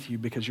beneath you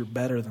because you're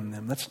better than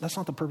them. That's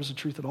not the purpose of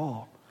truth at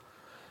all.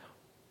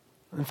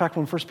 In fact,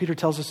 when 1 Peter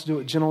tells us to do it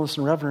with gentleness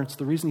and reverence,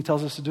 the reason he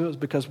tells us to do it is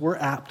because we're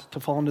apt to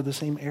fall into the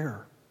same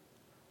error.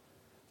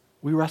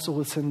 We wrestle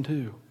with sin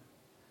too.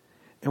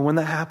 And when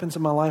that happens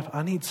in my life,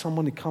 I need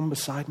someone to come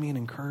beside me and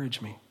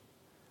encourage me.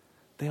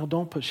 Dale,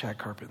 don't put shag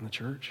carpet in the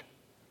church.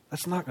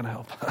 That's not going to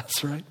help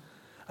us, right?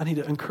 I need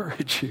to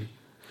encourage you.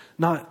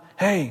 Not,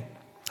 hey,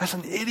 that's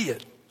an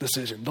idiot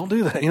decision. Don't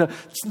do that.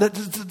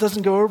 That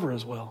doesn't go over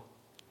as well.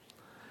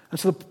 And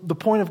so the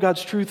point of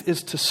God's truth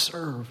is to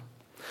serve.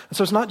 And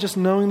so it's not just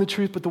knowing the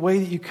truth, but the way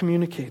that you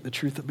communicate the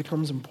truth that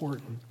becomes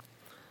important.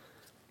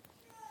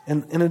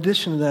 And in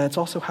addition to that, it's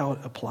also how it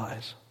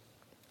applies.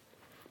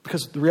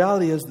 Because the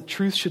reality is that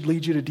truth should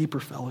lead you to deeper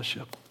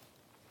fellowship.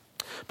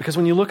 Because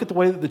when you look at the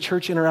way that the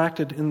church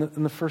interacted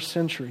in the first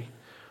century,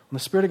 when the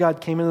Spirit of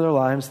God came into their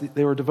lives,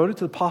 they were devoted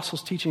to the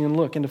apostles' teaching and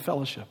into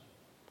fellowship.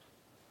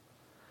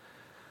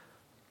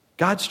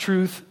 God's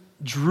truth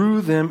drew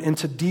them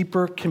into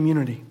deeper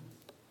community.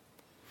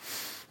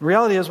 The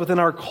reality is, within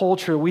our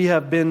culture, we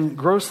have been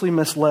grossly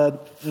misled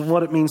in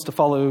what it means to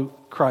follow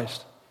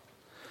Christ.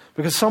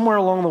 Because somewhere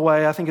along the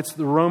way, I think it's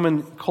the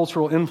Roman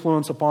cultural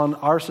influence upon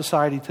our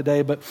society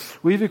today, but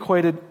we've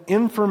equated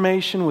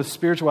information with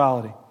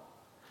spirituality.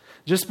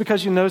 Just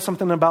because you know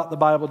something about the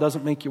Bible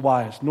doesn't make you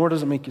wise, nor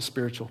does it make you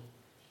spiritual.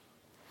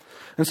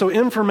 And so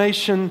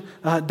information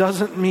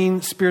doesn't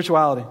mean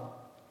spirituality.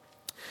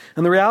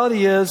 And the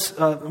reality is,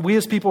 we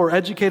as people are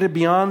educated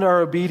beyond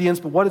our obedience,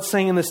 but what it's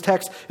saying in this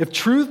text, if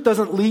truth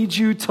doesn't lead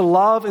you to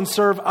love and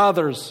serve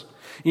others,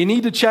 you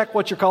need to check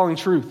what you're calling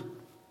truth.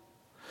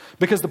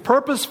 Because the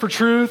purpose for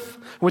truth,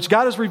 which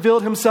God has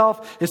revealed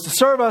himself, is to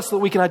serve us so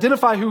that we can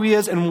identify who he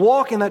is and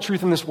walk in that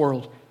truth in this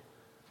world.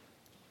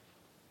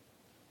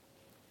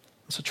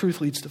 So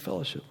truth leads to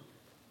fellowship.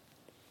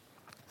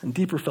 And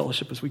deeper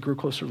fellowship as we grow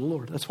closer to the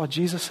Lord. That's why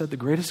Jesus said the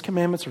greatest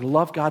commandments are to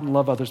love God and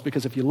love others.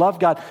 Because if you love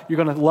God,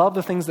 you're going to love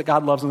the things that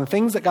God loves. And the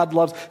things that God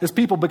loves is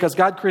people, because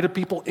God created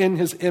people in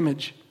his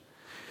image.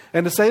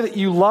 And to say that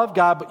you love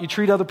God, but you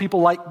treat other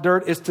people like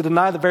dirt, is to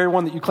deny the very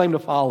one that you claim to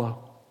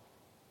follow.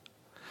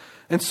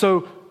 And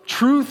so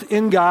truth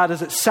in God,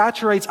 as it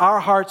saturates our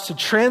hearts to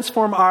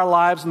transform our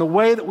lives and the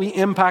way that we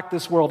impact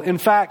this world. In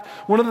fact,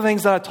 one of the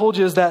things that I told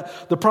you is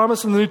that the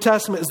promise in the New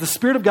Testament is the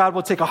Spirit of God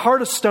will take a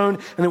heart of stone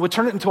and it would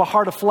turn it into a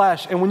heart of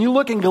flesh. And when you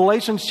look in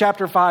Galatians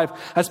chapter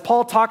 5, as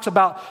Paul talks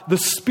about the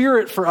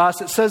Spirit for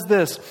us, it says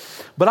this,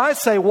 but I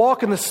say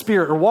walk in the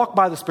Spirit, or walk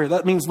by the Spirit.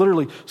 That means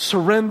literally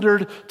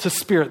surrendered to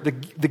Spirit.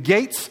 The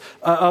gates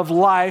of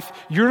life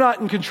you're not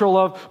in control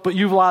of, but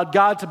you've allowed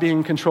God to be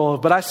in control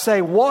of. But I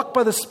say walk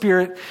by the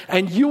Spirit,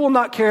 and you will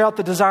not carry out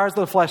the desires of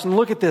the flesh. And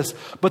look at this.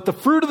 But the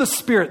fruit of the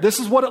Spirit, this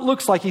is what it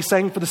looks like, he's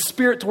saying, for the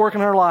Spirit to work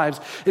in our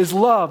lives, is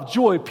love,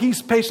 joy,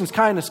 peace, patience,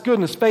 kindness,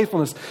 goodness,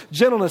 faithfulness,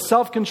 gentleness,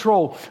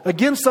 self-control.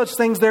 Against such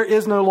things there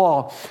is no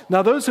law.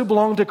 Now those who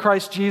belong to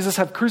Christ Jesus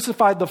have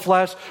crucified the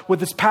flesh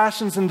with its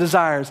passions and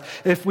desires.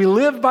 If we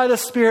live by the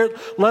Spirit,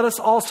 let us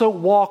also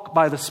walk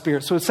by the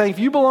Spirit. So it's saying if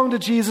you belong to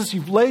Jesus,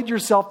 you've laid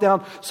yourself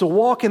down, so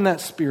walk in that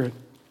Spirit.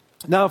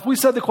 Now, if we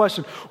said the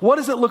question, what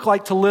does it look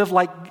like to live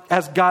like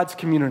as God's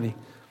community?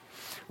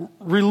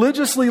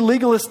 Religiously,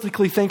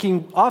 legalistically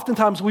thinking,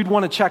 oftentimes we'd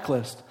want a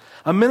checklist,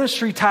 a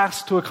ministry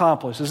task to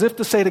accomplish, as if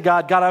to say to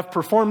God, God, I've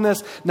performed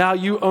this, now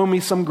you owe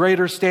me some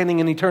greater standing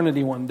in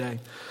eternity one day.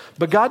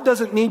 But God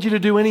doesn't need you to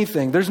do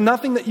anything. There's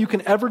nothing that you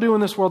can ever do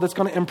in this world that's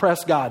going to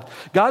impress God.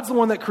 God's the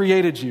one that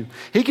created you.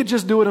 He could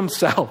just do it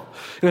himself.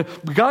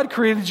 God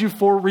created you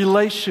for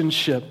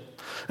relationship.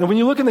 And when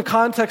you look in the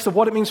context of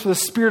what it means for the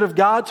Spirit of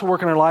God to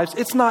work in our lives,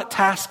 it's not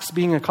tasks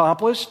being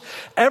accomplished.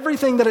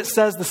 Everything that it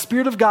says the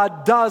Spirit of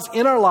God does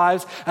in our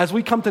lives as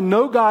we come to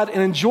know God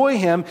and enjoy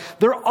him,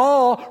 they're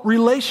all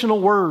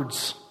relational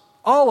words.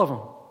 All of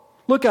them.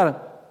 Look at it.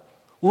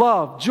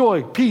 Love,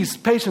 joy, peace,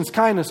 patience,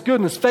 kindness,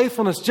 goodness,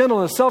 faithfulness,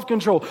 gentleness,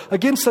 self-control.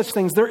 Against such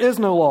things, there is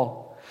no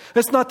law.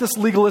 It's not this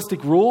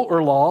legalistic rule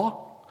or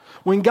law.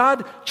 When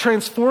God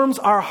transforms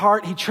our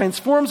heart, he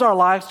transforms our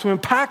lives to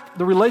impact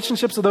the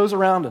relationships of those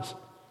around us.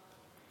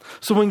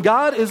 So when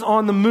God is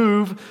on the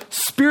move,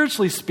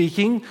 spiritually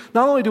speaking,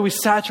 not only do we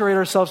saturate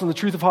ourselves in the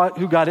truth of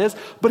who God is,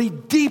 but he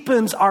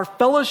deepens our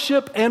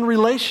fellowship and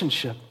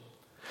relationship.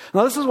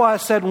 Now, this is why I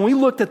said when we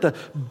looked at the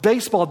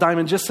baseball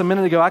diamond just a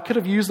minute ago, I could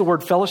have used the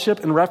word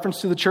fellowship in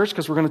reference to the church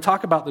because we're going to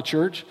talk about the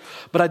church.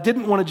 But I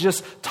didn't want to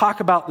just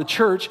talk about the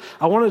church.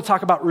 I wanted to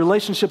talk about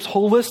relationships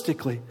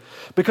holistically,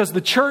 because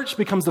the church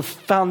becomes the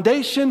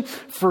foundation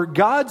for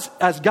God's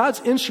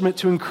instrument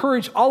to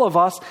encourage all of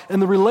us in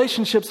the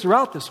relationships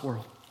throughout this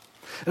world.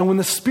 And when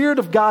the Spirit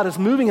of God is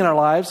moving in our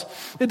lives,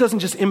 it doesn't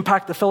just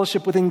impact the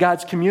fellowship within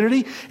God's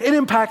community, it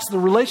impacts the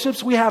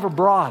relationships we have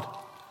abroad.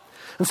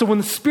 And so when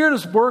the Spirit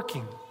is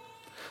working,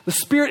 the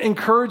Spirit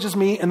encourages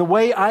me in the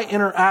way I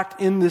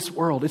interact in this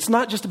world. It's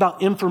not just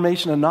about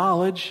information and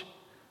knowledge.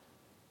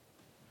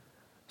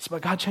 It's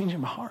about God changing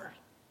my heart.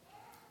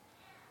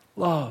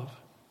 Love,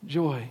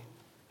 joy,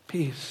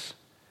 peace,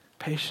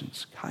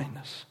 patience,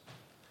 kindness.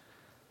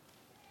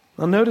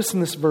 Now notice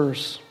in this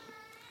verse,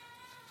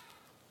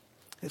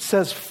 it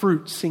says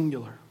fruit,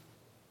 singular.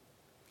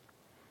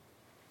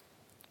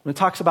 When it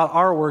talks about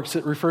our works,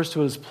 it refers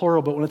to it as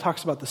plural, but when it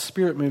talks about the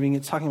Spirit moving,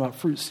 it's talking about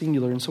fruit,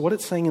 singular. And so what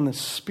it's saying in the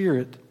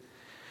Spirit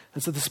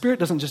is that the Spirit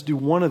doesn't just do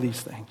one of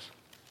these things.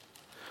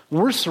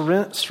 When we're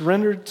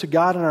surrendered to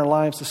God in our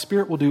lives, the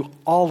Spirit will do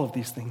all of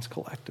these things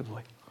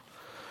collectively.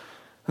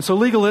 And so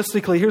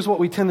legalistically, here's what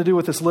we tend to do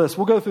with this list.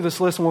 We'll go through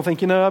this list and we'll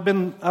think,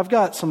 I've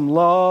got some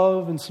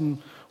love and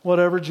some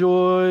whatever,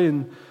 joy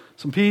and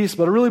some peace,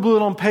 but I really blew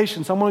it on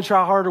patience. I'm going to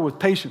try harder with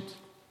patience.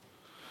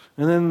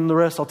 And then the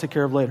rest I'll take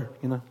care of later,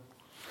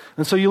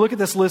 And so you look at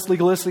this list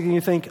legalistically and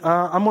you think,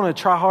 I'm going to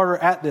try harder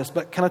at this.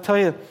 But can I tell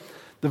you,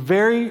 the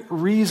very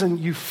reason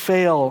you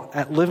fail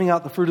at living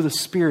out the fruit of the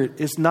Spirit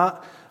is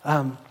not,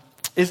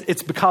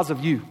 it's because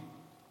of you.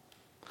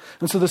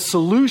 And so the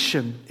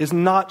solution is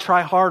not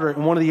try harder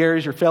in one of the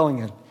areas you're failing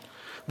in.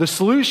 The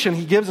solution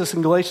he gives us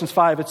in Galatians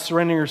 5, it's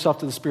surrendering yourself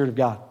to the Spirit of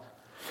God.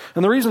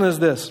 And the reason is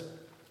this.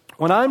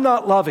 When I'm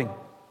not loving,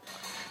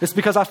 it's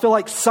because I feel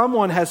like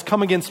someone has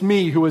come against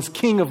me who is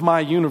king of my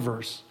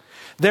universe.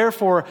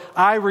 Therefore,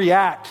 I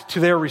react to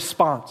their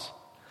response.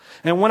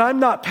 And when I'm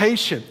not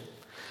patient,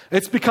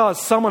 it's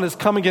because someone has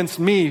come against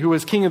me who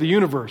is king of the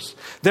universe.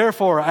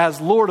 Therefore,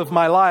 as Lord of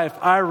my life,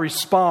 I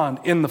respond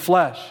in the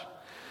flesh.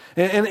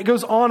 And it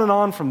goes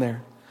on from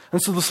there. And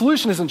so the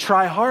solution isn't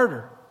try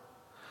harder.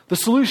 The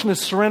solution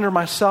is surrender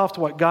myself to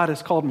what God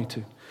has called me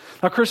to.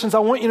 Now, Christians, I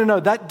want you to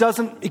know that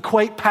doesn't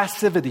equate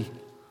passivity.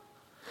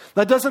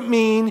 That doesn't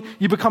mean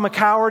you become a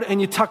coward and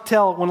you tuck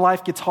tail when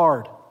life gets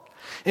hard.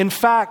 In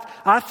fact,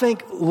 I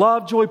think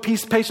love, joy,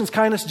 peace, patience,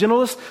 kindness,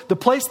 gentleness, the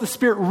place the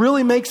Spirit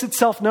really makes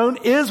itself known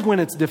is when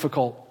it's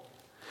difficult.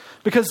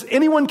 Because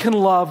anyone can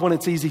love when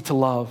it's easy to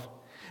love.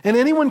 And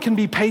anyone can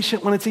be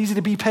patient when it's easy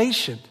to be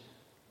patient.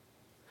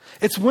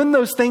 It's when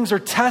those things are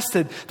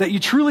tested that you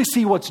truly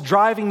see what's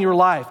driving your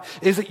life.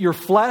 Is it your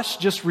flesh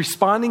just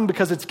responding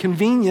because it's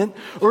convenient?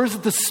 Or is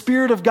it the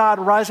Spirit of God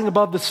rising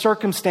above the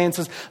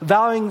circumstances,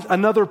 valuing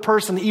another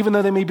person even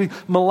though they may be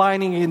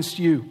maligning against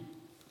you?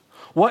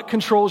 What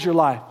controls your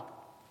life?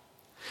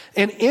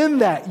 And in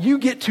that, you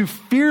get to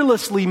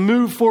fearlessly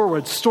move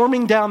forward,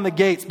 storming down the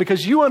gates,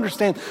 because you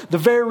understand the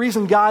very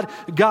reason God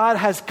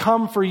has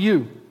come for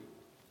you.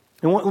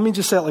 And let me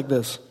just say it like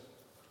this.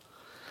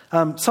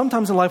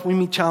 Sometimes in life we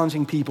meet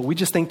challenging people. We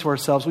just think to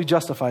ourselves, we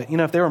justify it.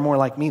 If they were more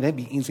like me, they'd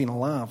be easy and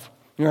alive.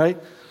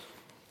 Right?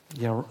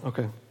 Yeah,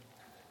 okay.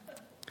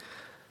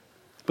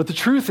 But the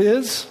truth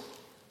is,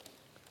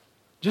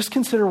 just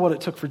consider what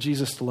it took for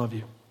Jesus to love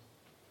you.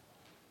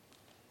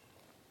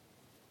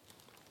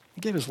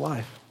 He gave his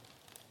life.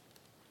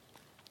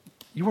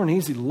 You weren't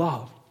easy to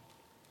love.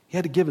 He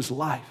had to give his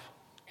life.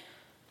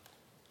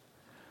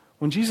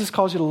 When Jesus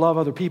calls you to love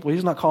other people,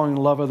 he's not calling you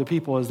to love other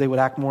people as they would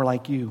act more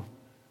like you.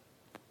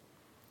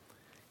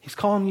 He's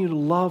calling you to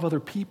love other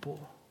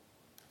people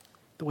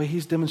the way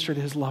he's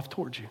demonstrated his love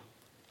towards you.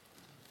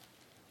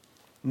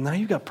 Now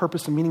you've got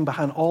purpose and meaning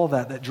behind all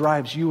that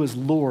drives you as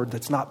Lord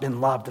that's not been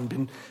loved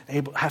and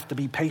have to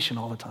be patient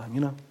all the time,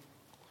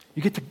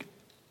 You get to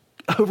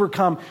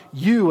overcome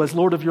you as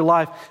Lord of your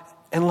life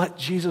and let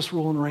Jesus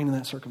rule and reign in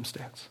that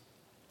circumstance.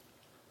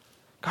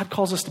 God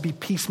calls us to be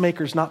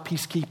peacemakers, not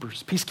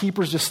peacekeepers.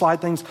 Peacekeepers just slide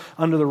things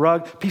under the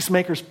rug.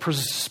 Peacemakers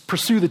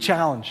pursue the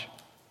challenge.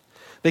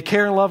 They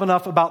care and love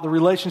enough about the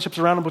relationships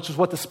around them, which is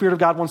what the Spirit of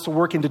God wants to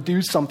work in, to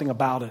do something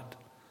about it.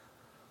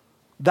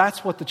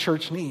 That's what the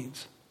church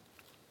needs.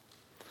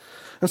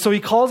 And so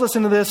he calls us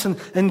into this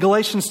in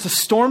Galatians to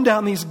storm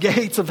down these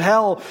gates of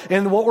hell.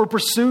 And what we're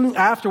pursuing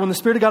after when the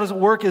Spirit of God is at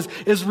work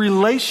is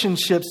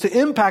relationships, to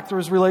impact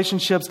those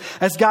relationships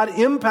as God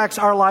impacts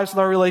our lives with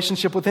our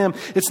relationship with him.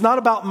 It's not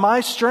about my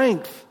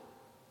strength,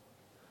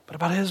 but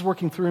about his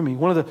working through me.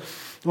 One of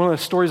the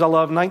stories I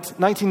love,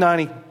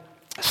 1990,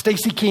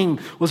 Stacey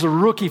King was a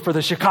rookie for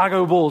the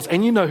Chicago Bulls.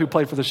 And you know who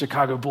played for the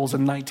Chicago Bulls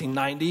in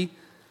 1990? It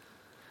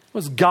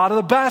was God of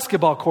the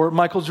basketball court,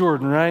 Michael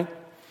Jordan, right?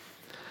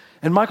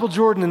 And Michael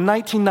Jordan in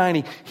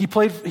 1990, he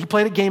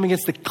played a game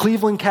against the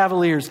Cleveland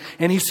Cavaliers,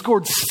 and he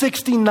scored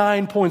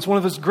 69 points, one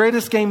of his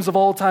greatest games of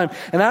all time.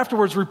 And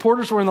afterwards,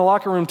 reporters were in the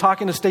locker room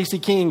talking to Stacey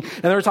King,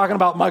 and they were talking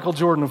about Michael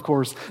Jordan, of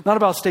course, not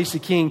about Stacey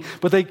King.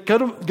 But they go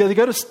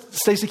to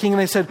Stacey King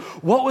and they said,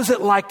 "What was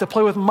it like to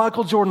play with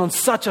Michael Jordan on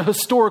such a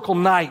historical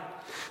night?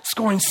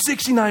 Scoring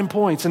 69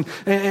 points. And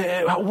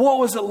what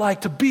was it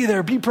like to be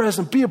there, be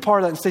present, be a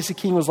part of that?" And Stacey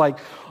King was like,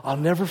 "I'll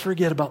never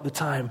forget about the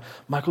time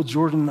Michael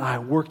Jordan and I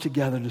worked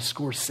together to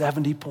score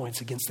 70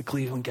 points against the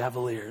Cleveland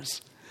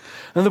Cavaliers."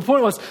 And the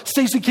point was,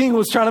 Stacey King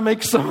was trying to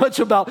make so much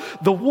about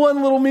the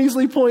one little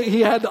measly point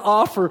he had to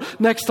offer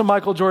next to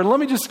Michael Jordan. Let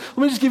me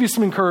just give you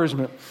some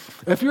encouragement.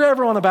 If you're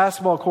ever on a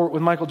basketball court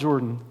with Michael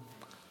Jordan,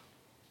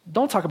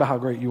 don't talk about how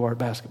great you are at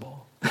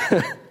basketball.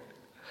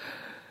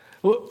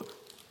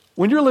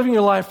 When you're living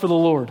your life for the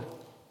Lord,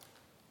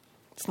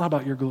 it's not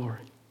about your glory.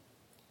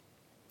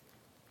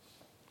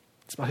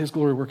 It's about his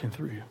glory working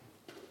through you.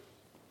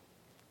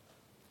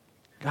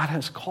 God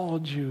has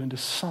called you into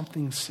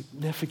something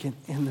significant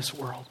in this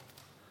world.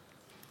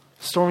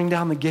 Storming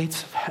down the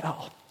gates of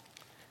hell.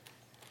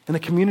 In a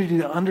community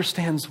that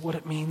understands what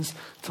it means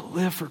to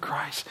live for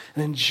Christ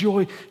and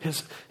enjoy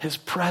his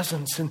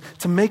presence and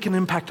to make an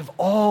impact of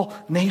all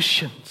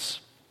nations.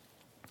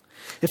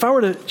 If I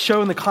were to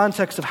show in the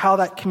context of how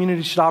that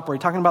community should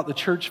operate, talking about the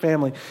church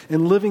family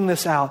and living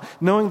this out,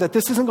 knowing that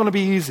this isn't going to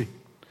be easy.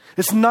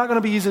 It's not going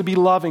to be easy to be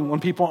loving when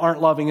people aren't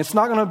loving. It's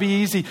not going to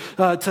be easy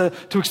to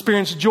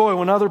experience joy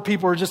when other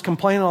people are just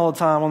complaining all the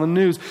time on the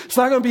news. It's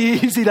not going to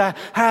be easy to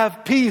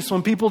have peace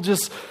when people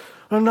just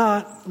are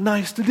not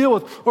nice to deal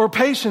with. Or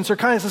patience or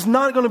kindness. It's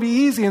not going to be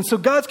easy. And so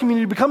God's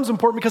community becomes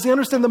important because they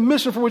understand the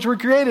mission for which we're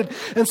created.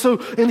 And so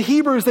in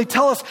Hebrews, they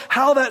tell us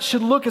how that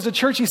should look as a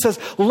church. He says,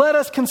 "Let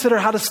us consider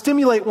how to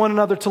stimulate one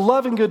another to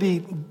love and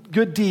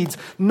good deeds,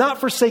 not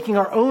forsaking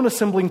our own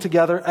assembling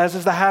together, as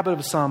is the habit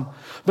of some,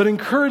 but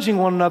encouraging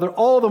one another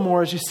all the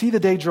more as you see the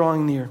day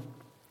drawing near."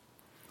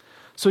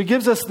 So he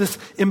gives us this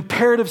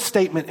imperative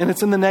statement, and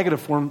it's in the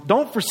negative form.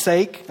 Don't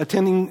forsake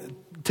attending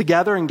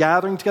together and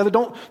gathering together.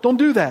 Don't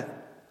do that.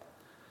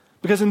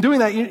 Because in doing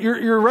that,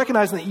 you're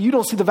recognizing that you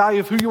don't see the value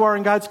of who you are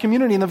in God's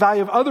community and the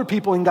value of other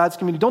people in God's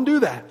community. Don't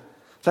do that.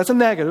 So that's a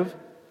negative.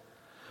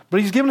 But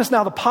he's given us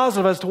now the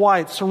positive as to why.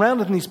 It's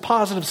surrounded in these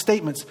positive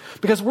statements.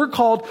 Because we're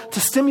called to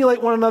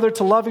stimulate one another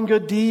to love and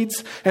good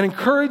deeds and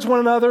encourage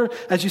one another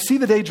as you see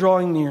the day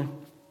drawing near.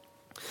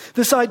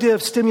 This idea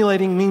of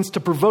stimulating means to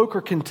provoke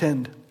or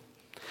contend.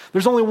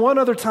 There's only one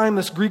other time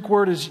this Greek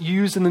word is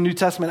used in the New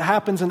Testament. It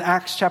happens in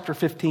Acts chapter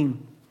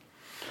 15.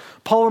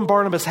 Paul and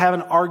Barnabas have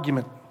an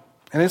argument.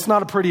 And it's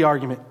not a pretty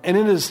argument, and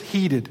it is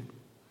heated.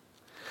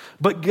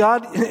 But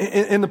God,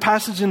 in the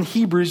passage in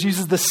Hebrews,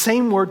 uses the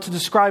same word to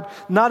describe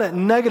not a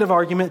negative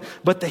argument,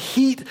 but the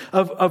heat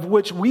of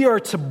which we are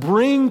to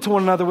bring to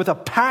one another with a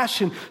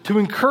passion to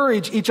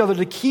encourage each other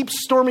to keep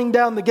storming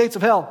down the gates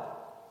of hell.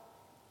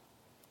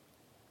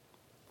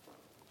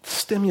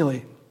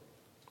 stimulate,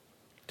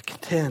 to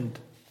contend,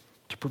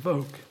 to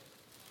provoke.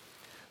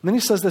 And then he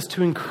says this,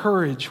 to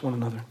encourage one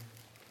another.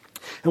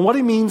 And what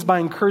he means by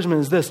encouragement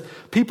is this: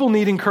 people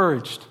need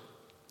encouraged.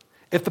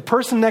 If the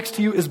person next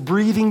to you is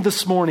breathing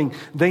this morning,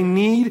 they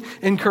need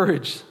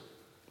encouraged.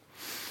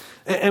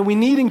 And we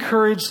need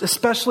encouraged,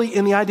 especially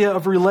in the idea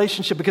of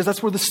relationship, because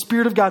that's where the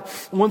Spirit of God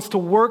wants to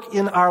work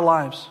in our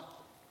lives,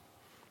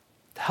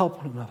 to help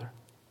one another.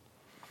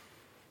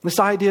 This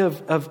idea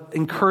of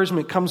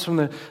encouragement comes from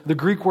the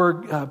Greek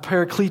word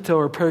paraklito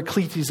or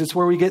parakletes. It's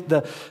where we get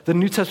the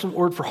New Testament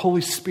word for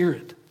Holy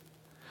Spirit.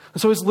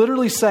 And so it's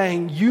literally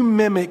saying you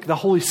mimic the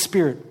Holy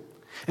Spirit.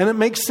 And it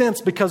makes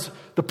sense because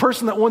the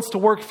person that wants to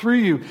work through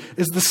you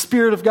is the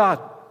Spirit of God.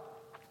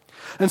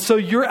 And so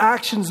your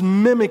actions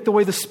mimic the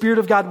way the Spirit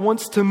of God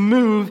wants to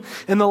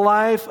move in the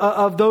life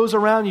of those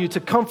around you, to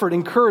comfort,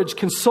 encourage,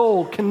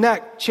 console,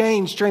 connect,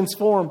 change,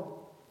 transform.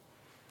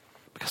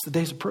 Because the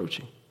day's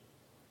approaching.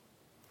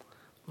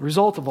 The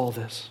result of all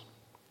this,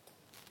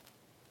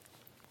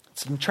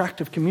 it's an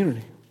attractive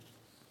community.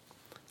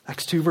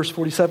 Acts 2 verse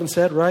 47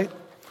 said, right?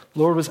 The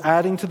Lord was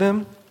adding to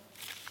them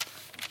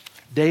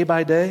day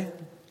by day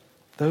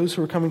those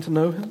who are coming to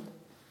know Him.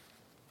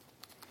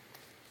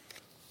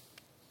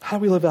 How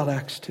do we live out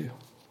Acts 2?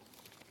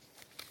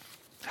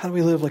 How do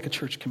we live like a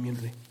church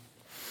community?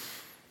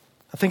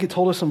 I think it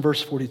told us in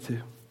verse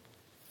 42.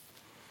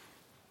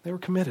 They were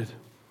committed.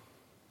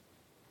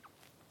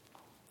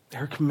 They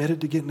were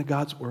committed to getting to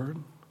God's Word.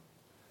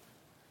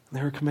 And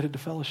they were committed to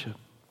fellowship.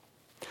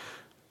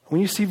 When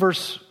you see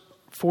verse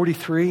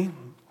 43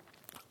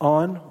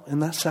 on in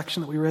that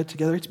section that we read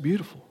together, it's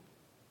beautiful.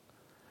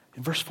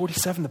 In verse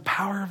 47, the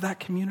power of that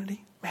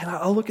community, man,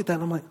 I look at that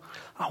and I'm like,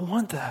 I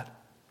want that.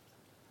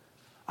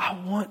 I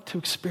want to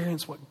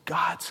experience what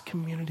God's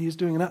community is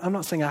doing. And I'm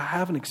not saying I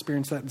haven't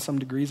experienced that in some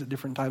degrees at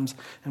different times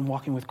in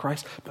walking with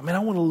Christ, but man, I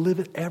want to live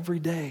it every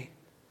day.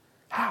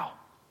 How?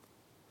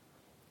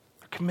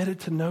 They're committed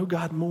to know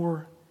God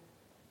more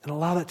and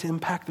allow that to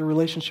impact their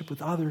relationship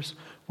with others,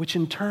 which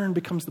in turn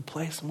becomes the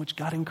place in which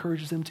God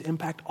encourages them to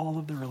impact all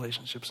of their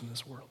relationships in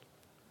this world.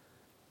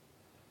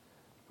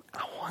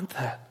 I want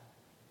that.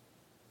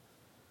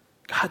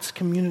 God's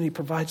community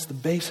provides the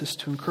basis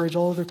to encourage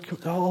all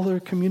other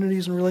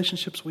communities and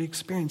relationships we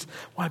experience.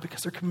 Why?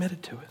 Because they're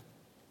committed to it.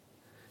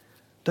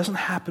 It doesn't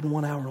happen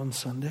 1 hour on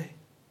Sunday.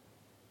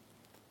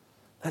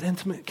 That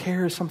intimate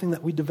care is something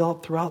that we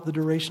develop throughout the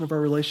duration of our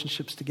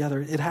relationships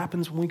together. It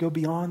happens when we go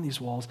beyond these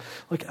walls.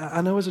 Look,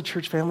 I know as a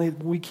church family,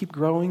 we keep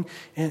growing,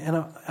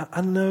 and I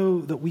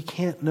know that we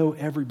can't know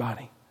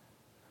everybody.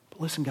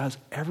 But listen, guys,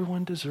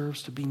 everyone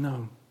deserves to be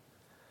known.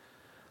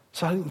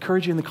 So I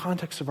encourage you in the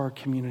context of our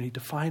community to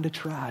find a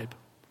tribe,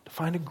 to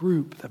find a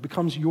group that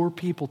becomes your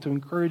people to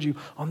encourage you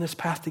on this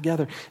path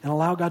together, and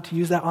allow God to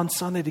use that on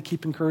Sunday to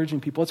keep encouraging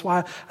people. That's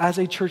why as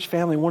a church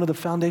family, one of the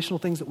foundational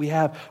things that we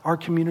have are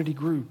community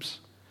groups.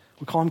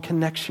 We call them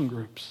connection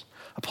groups.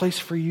 A place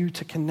for you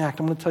to connect.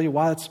 I'm going to tell you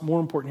why that's more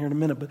important here in a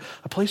minute, but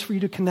a place for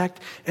you to connect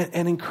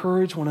and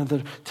encourage one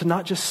another, to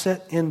not just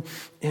sit in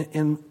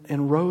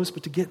rows,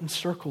 but to get in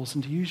circles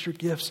and to use your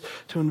gifts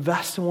to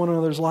invest in one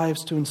another's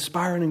lives, to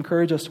inspire and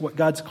encourage us to what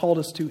God's called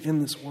us to in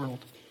this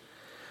world.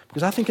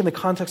 Because I think in the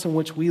context in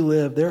which we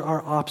live, there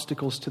are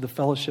obstacles to the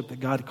fellowship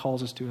that God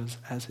calls us to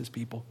as His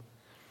people.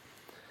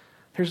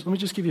 Let me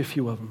just give you a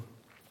few of them.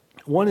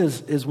 One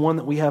is one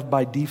that we have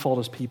by default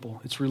as people.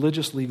 It's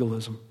religious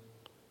legalism.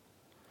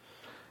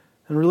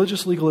 And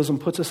religious legalism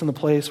puts us in the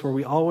place where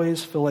we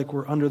always feel like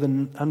we're under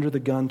the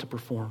gun to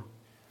perform.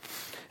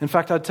 In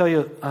fact, I'd tell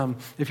you,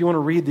 if you want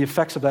to read the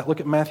effects of that, look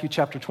at Matthew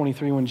chapter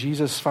 23 when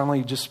Jesus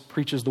finally just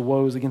preaches the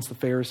woes against the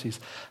Pharisees,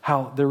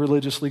 how their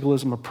religious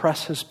legalism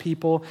oppresses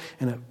people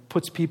and it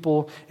puts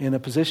people in a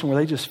position where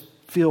they just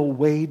feel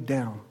weighed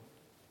down.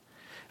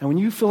 And when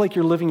you feel like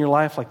you're living your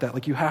life like that,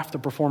 like you have to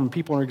perform and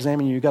people are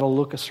examining you, you've got to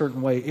look a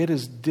certain way, it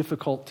is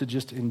difficult to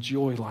just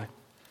enjoy life.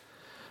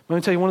 Let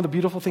me tell you, one of the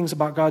beautiful things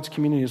about God's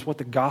community is what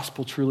the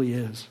gospel truly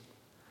is.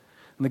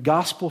 And the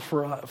gospel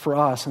for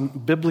us,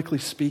 and biblically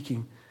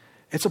speaking,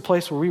 it's a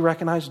place where we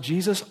recognize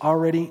Jesus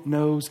already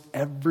knows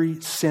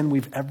every sin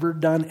we've ever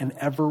done and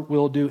ever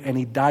will do, and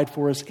He died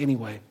for us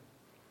anyway.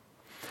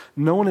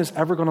 No one is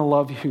ever going to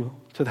love you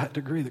to that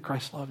degree that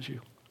Christ loves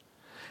you.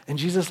 And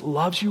Jesus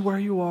loves you where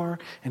you are,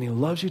 and He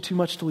loves you too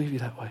much to leave you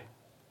that way.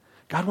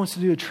 God wants to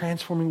do a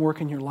transforming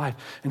work in your life.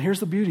 And here's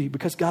the beauty.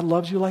 Because God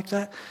loves you like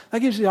that, that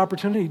gives you the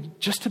opportunity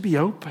just to be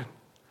open.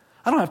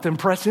 I don't have to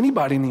impress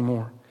anybody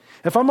anymore.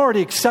 If I'm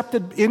already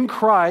accepted in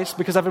Christ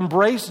because I've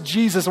embraced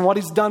Jesus and what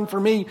He's done for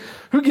me,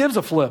 who gives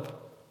a flip?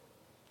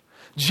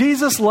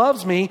 Jesus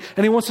loves me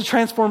and He wants to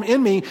transform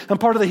in me. And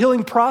part of the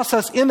healing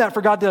process in that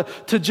for God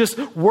to just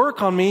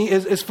work on me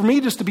is for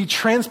me just to be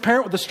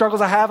transparent with the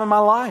struggles I have in my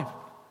life.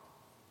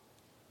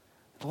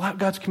 Allow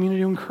God's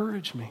community to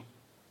encourage me.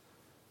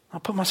 I'll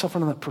put myself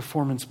under that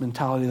performance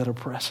mentality that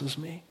oppresses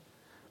me,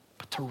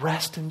 but to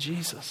rest in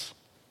Jesus.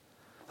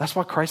 That's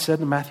why Christ said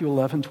in Matthew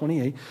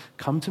 11:28,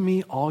 "Come to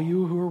me, all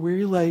you who are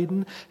weary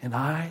laden, and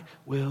I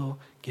will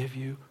give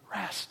you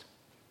rest."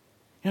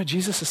 You know,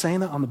 Jesus is saying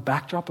that on the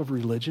backdrop of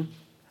religion,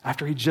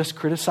 after he just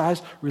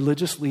criticized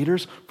religious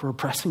leaders for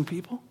oppressing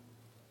people.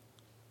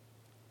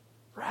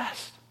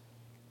 Rest.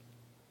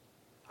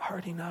 I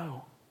already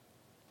know.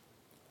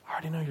 I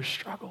already know your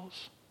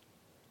struggles,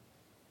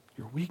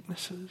 your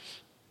weaknesses,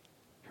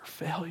 your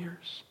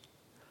failures.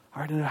 I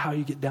already know how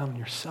you get down on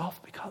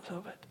yourself because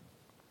of it.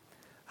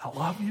 I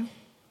love you,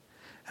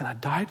 and I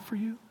died for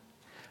you,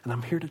 and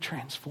I'm here to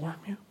transform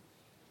you.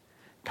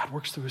 God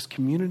works through his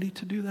community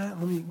to do that.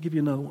 Let me give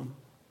you another one.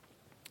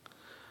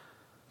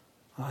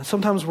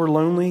 Sometimes we're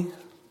lonely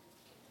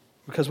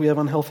because we have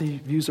unhealthy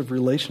views of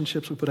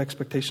relationships. We put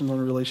expectations on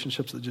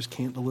relationships that just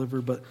can't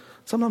deliver. But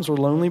sometimes we're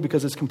lonely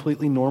because it's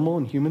completely normal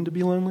and human to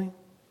be lonely.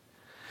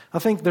 I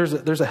think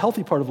there's a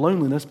healthy part of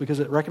loneliness because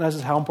it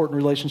recognizes how important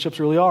relationships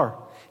really are.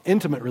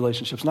 Intimate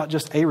relationships, not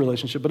just a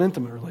relationship, but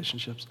intimate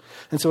relationships.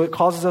 And so it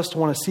causes us to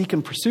want to seek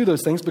and pursue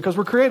those things because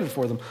we're created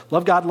for them.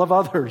 Love God, love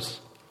others.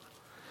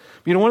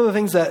 You know, one of the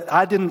things that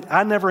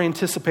I never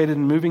anticipated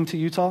in moving to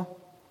Utah,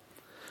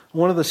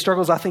 one of the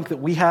struggles I think that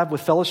we have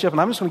with fellowship, and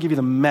I'm just going to give you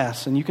the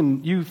mess, and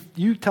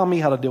you tell me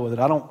how to deal with it.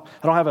 I don't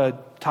have a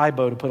tie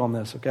bow to put on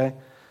this, okay?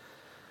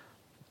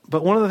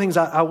 But one of the things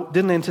I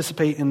didn't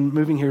anticipate in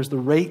moving here is the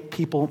rate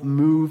people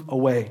move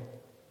away.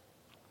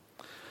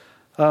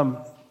 I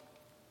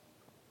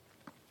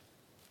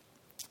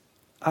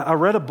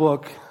read a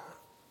book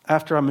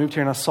after I moved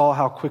here, and I saw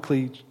how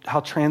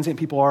transient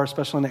people are,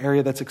 especially in an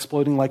area that's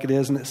exploding like it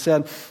is. And it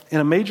said, in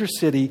a major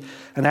city,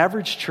 an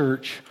average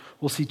church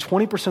will see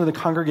 20% of the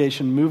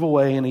congregation move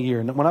away in a year.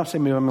 And when I say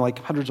move, I mean like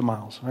hundreds of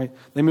miles, right?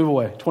 They move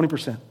away,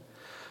 20%.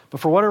 But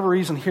for whatever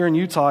reason, here in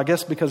Utah, I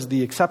guess because of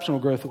the exceptional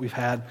growth that we've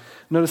had,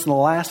 notice in the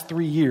last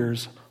 3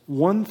 years,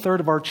 1/3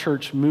 of our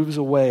church moves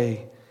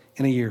away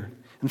in a year.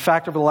 In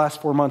fact, over the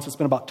last 4 months, it's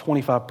been about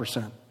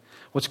 25%.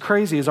 What's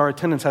crazy is our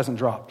attendance hasn't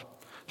dropped.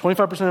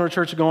 25% of our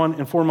church is going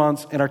in 4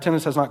 months, and our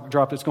attendance has not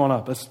dropped. It's going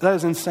up. That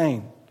is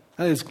insane.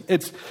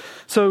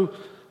 So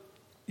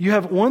you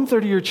have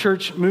 1/3 of your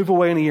church move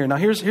away in a year. Now,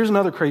 here's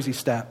another crazy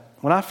stat.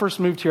 When I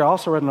first moved here, I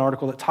also read an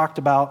article that talked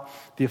about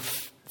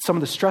some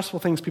of the stressful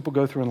things people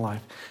go through in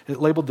life. It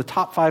labeled the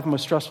top 5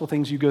 most stressful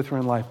things you go through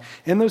in life.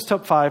 In those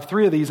top 5,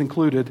 3 of these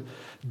included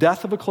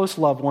death of a close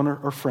loved one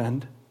or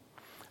friend,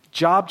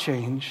 job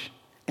change,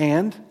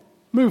 and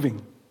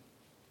moving.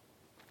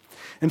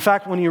 In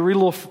fact, when I read a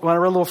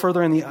little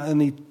further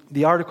in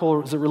the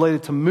article as it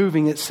related to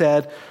moving, it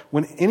said,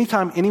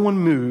 anytime anyone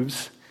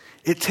moves,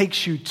 it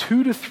takes you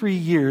 2 to 3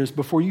 years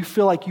before you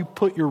feel like you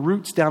put your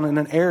roots down in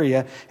an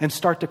area and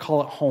start to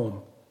call it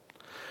home.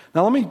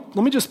 Now, let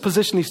me just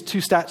position these 2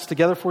 stats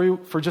together for you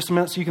for just a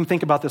minute so you can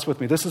think about this with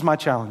me. This is my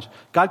challenge.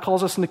 God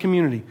calls us into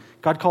community.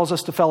 God calls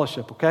us to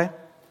fellowship, okay?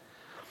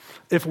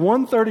 If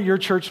 1/3 of your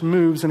church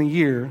moves in a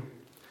year,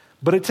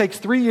 but it takes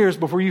 3 years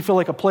before you feel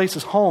like a place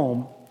is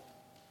home,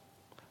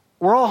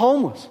 we're all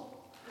homeless.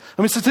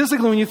 I mean,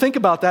 statistically, when you think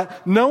about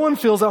that, no one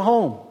feels at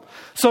home.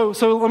 So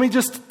let me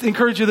just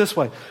encourage you this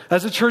way.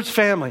 As a church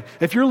family,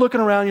 if you're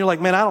looking around and you're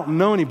like, man, I don't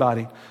know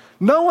anybody.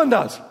 No one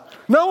does.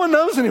 No one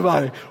knows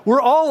anybody.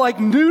 We're all like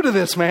new to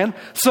this, man.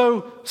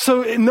 So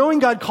knowing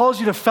God calls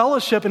you to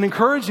fellowship and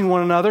encouraging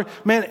one another,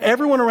 man,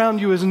 everyone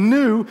around you is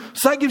new.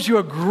 So that gives you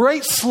a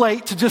great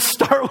slate to just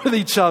start with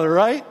each other,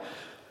 right?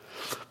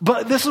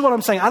 But this is what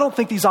I'm saying. I don't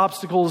think these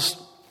obstacles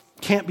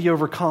can't be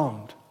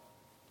overcome.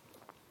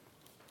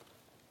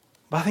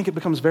 But I think it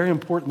becomes very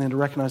important then to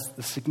recognize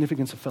the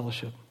significance of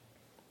fellowship.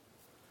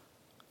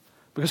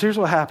 Because here's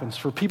what happens.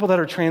 For people that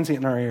are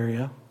transient in our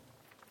area,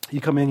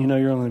 you come in, you know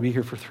you're only going to be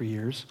here for 3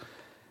 years.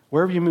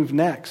 Wherever you move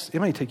next,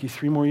 it may take you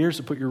 3 more years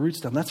to put your roots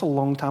down. That's a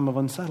long time of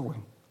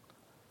unsettling.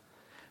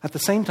 At the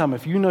same time,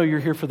 if you know you're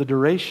here for the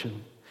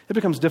duration, it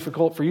becomes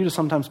difficult for you to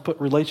sometimes put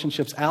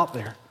relationships out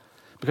there.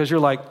 Because you're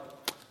like,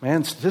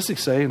 man,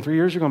 statistics say in 3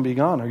 years you're going to be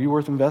gone. Are you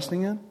worth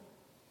investing in?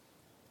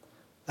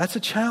 That's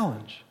a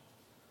challenge.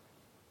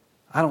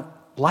 I don't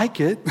like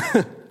it.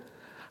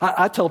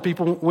 I tell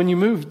people, when you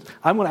move,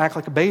 I'm going to act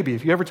like a baby.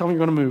 If you ever tell me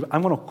you're going to move,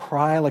 I'm going to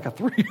cry like a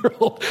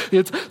 3-year-old.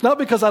 It's not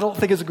because I don't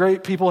think it's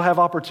great people have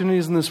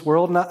opportunities in this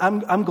world. And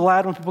I'm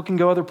glad when people can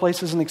go other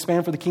places and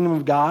expand for the kingdom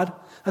of God.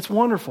 That's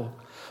wonderful.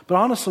 But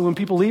honestly, when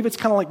people leave, it's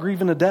kind of like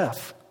grieving to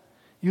death.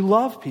 You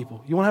love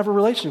people. You want to have a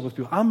relationship with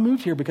people. I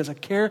moved here because I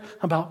care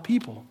about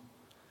people.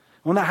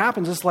 When that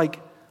happens, it's like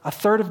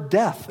 1/3 of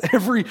death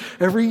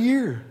every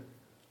year.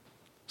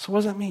 So what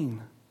does that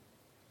mean?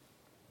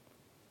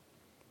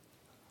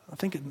 I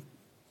think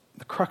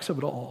the crux of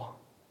it all,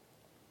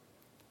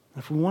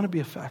 if we want to be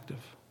effective,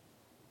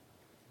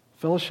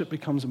 fellowship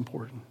becomes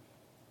important.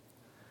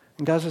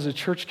 And guys, as a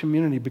church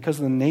community, because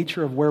of the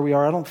nature of where we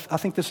are, I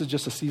think this is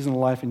just a season of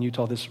life in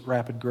Utah, this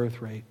rapid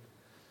growth rate.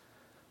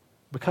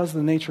 Because of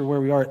the nature of where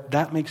we are,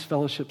 that makes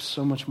fellowship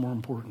so much more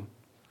important.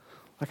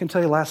 I can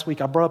tell you last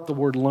week, I brought up the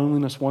word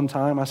loneliness one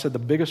time. I said the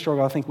biggest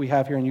struggle I think we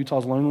have here in Utah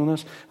is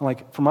loneliness. And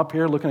like from up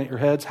here, looking at your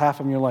heads, half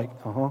of them you're like,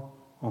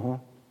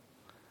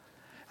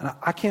 And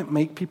I can't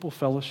make people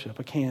fellowship.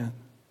 I can't.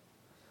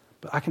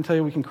 But I can tell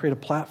you we can create a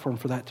platform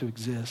for that to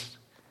exist.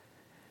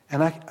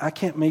 And I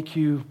can't make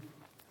you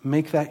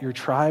make that your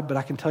tribe, but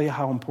I can tell you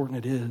how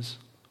important it is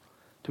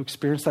to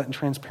experience that in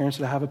transparency,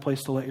 to have a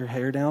place to let your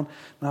hair down.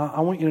 Now, I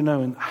want you to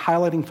know, in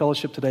highlighting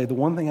fellowship today, the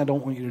one thing I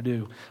don't want you to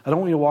do, I don't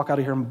want you to walk out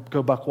of here and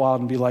go buck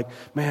wild and be like,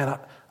 man,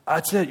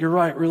 that's it, you're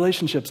right,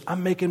 relationships.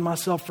 I'm making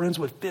myself friends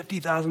with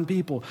 50,000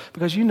 people.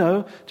 Because you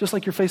know, just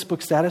like your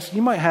Facebook status,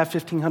 you might have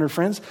 1,500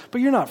 friends,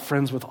 but you're not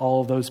friends with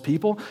all of those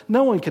people.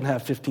 No one can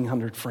have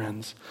 1,500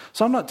 friends.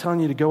 So I'm not telling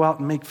you to go out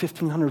and make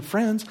 1,500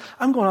 friends.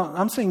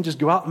 I'm saying just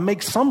go out and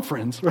make some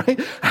friends, right?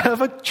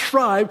 Have a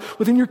tribe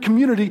within your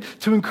community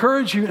to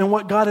encourage you in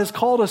what God has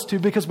called us to,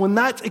 because when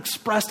that's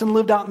expressed and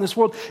lived out in this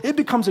world, it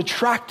becomes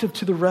attractive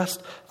to the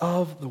rest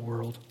of the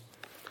world.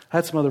 I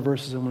had some other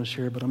verses I want to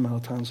share, but I'm out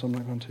of time, so I'm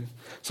not going to.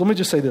 So let me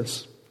just say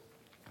this.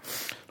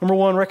 Number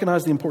one,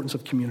 recognize the importance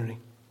of community.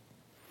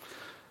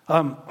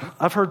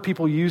 I've heard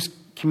people use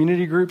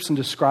community groups in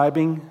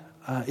describing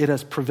it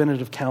as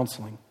preventative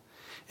counseling.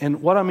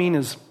 And what I mean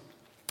is,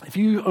 if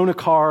you own a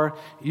car,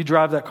 you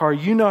drive that car,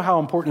 you know how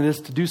important it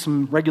is to do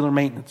some regular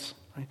maintenance.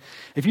 Right?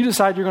 If you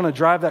decide you're going to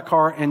drive that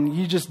car and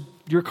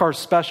your car's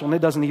special and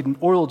it doesn't need an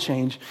oil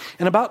change,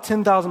 in about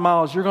 10,000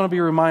 miles, you're going to be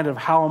reminded of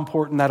how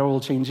important that oil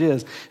change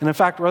is. And in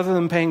fact, rather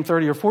than paying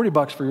 $30 or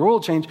 $40 for your oil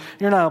change,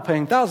 you're now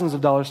paying thousands of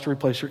dollars to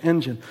replace your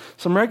engine.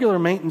 Some regular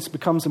maintenance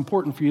becomes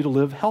important for you to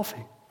live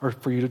healthy, or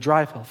for you to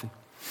drive healthy.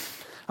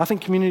 I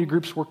think community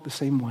groups work the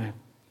same way.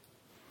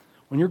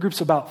 When your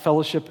group's about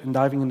fellowship and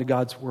diving into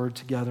God's word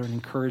together and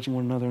encouraging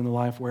one another in the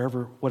life,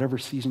 whatever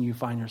season you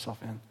find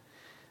yourself in,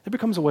 it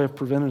becomes a way of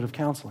preventative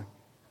counseling.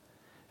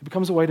 It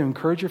becomes a way to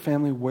encourage your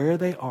family where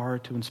they are,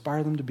 to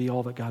inspire them to be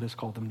all that God has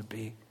called them to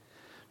be.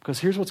 Because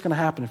here's what's going to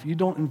happen. If you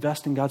don't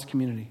invest in God's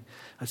community,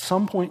 at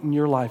some point in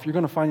your life, you're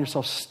going to find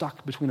yourself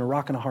stuck between a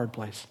rock and a hard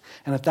place.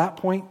 And at that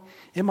point,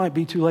 it might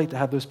be too late to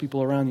have those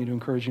people around you to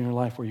encourage you in your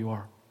life where you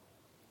are.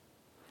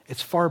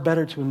 It's far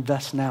better to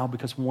invest now,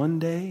 because one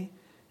day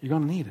you're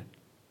going to need it.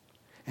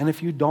 And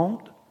if you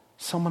don't,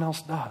 someone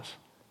else does.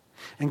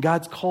 And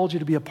God's called you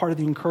to be a part of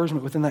the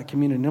encouragement within that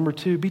community. Number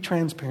two, be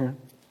transparent.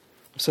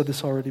 I've said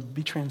this already,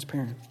 be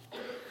transparent.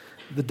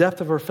 The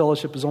depth of our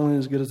fellowship is only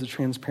as good as the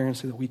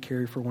transparency that we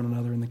carry for one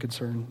another and the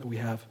concern that we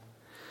have.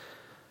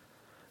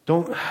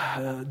 Don't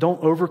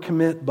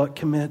overcommit, but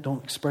commit.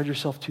 Don't spread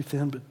yourself too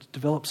thin, but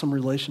develop some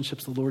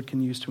relationships the Lord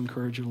can use to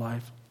encourage your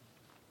life.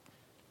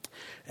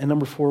 And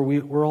number four,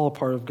 we're all a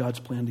part of God's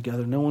plan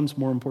together. No one's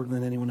more important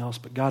than anyone else,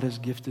 but God has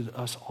gifted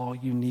us all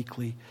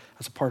uniquely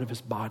as a part of his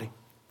body.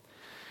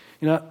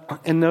 You know,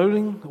 and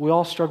noting we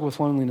all struggle with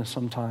loneliness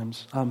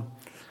sometimes.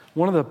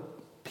 One of the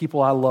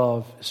people I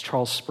love is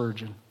Charles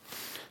Spurgeon.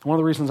 And one of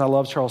the reasons I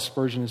love Charles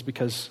Spurgeon is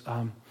because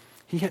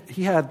he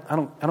had I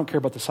don't care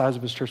about the size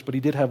of his church, but he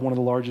did have one of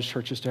the largest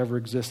churches to ever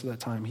exist at that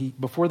time.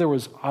 Before there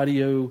was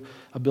audio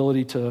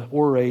ability to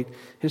orate,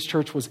 his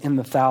church was in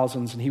the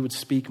thousands, and he would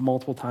speak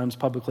multiple times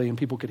publicly, and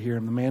people could hear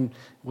him. The man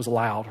was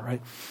loud,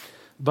 right?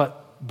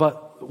 But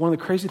one of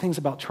the crazy things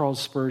about Charles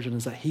Spurgeon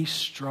is that he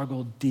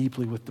struggled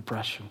deeply with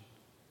depression.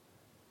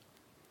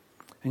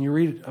 And you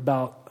read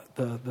about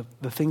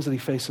the things that he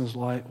faced in his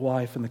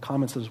life and the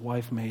comments that his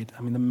wife made.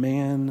 I mean, the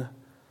man,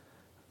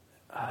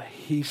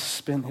 he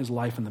spent his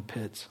life in the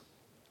pits.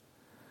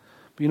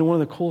 But you know,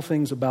 one of the cool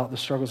things about the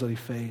struggles that he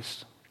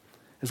faced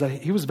is that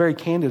he was very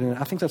candid, and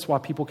I think that's why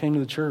people came to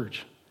the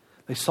church.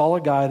 They saw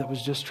a guy that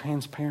was just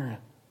transparent,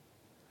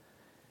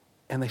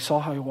 and they saw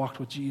how he walked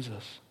with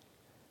Jesus.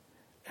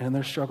 And in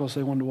their struggles,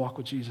 they wanted to walk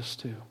with Jesus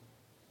too.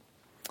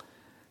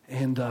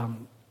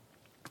 And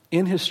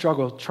in his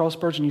struggle, Charles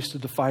Spurgeon used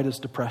to fight his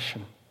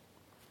depression.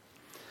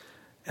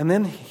 And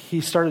then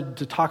he started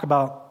to talk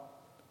about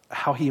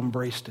how he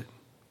embraced it,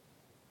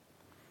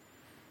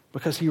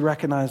 because he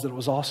recognized that it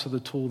was also the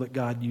tool that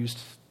God used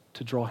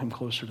to draw him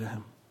closer to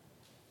him.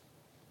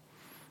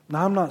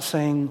 Now, I'm not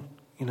saying,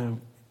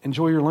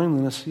 enjoy your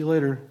loneliness, see you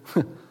later.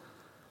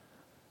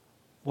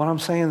 What I'm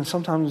saying is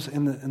sometimes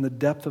in the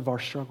depth of our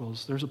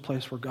struggles, there's a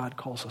place where God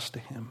calls us to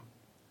him.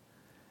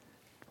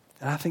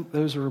 And I think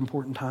those are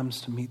important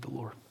times to meet the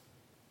Lord,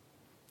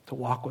 to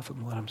walk with him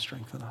and let him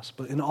strengthen us.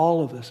 But in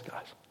all of this,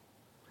 guys,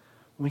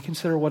 when we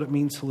consider what it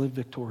means to live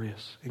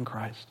victorious in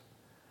Christ,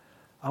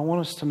 I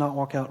want us to not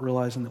walk out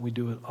realizing that we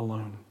do it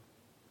alone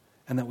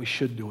and that we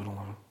should do it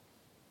alone.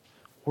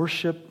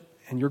 Worship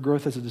and your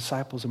growth as a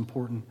disciple is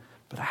important,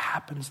 but it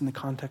happens in the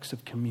context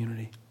of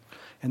community.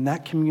 And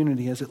that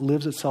community, as it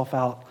lives itself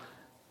out,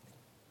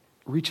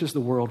 reaches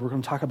the world. We're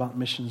going to talk about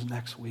missions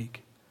next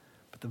week.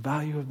 But the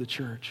value of the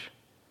church,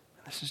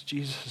 and this is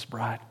Jesus'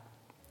 bride,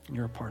 and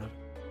you're a part of it.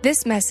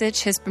 This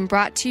message has been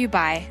brought to you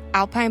by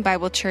Alpine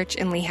Bible Church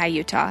in Lehi,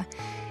 Utah.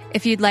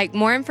 If you'd like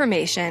more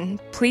information,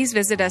 please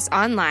visit us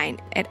online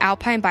at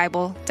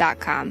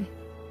alpinebible.com.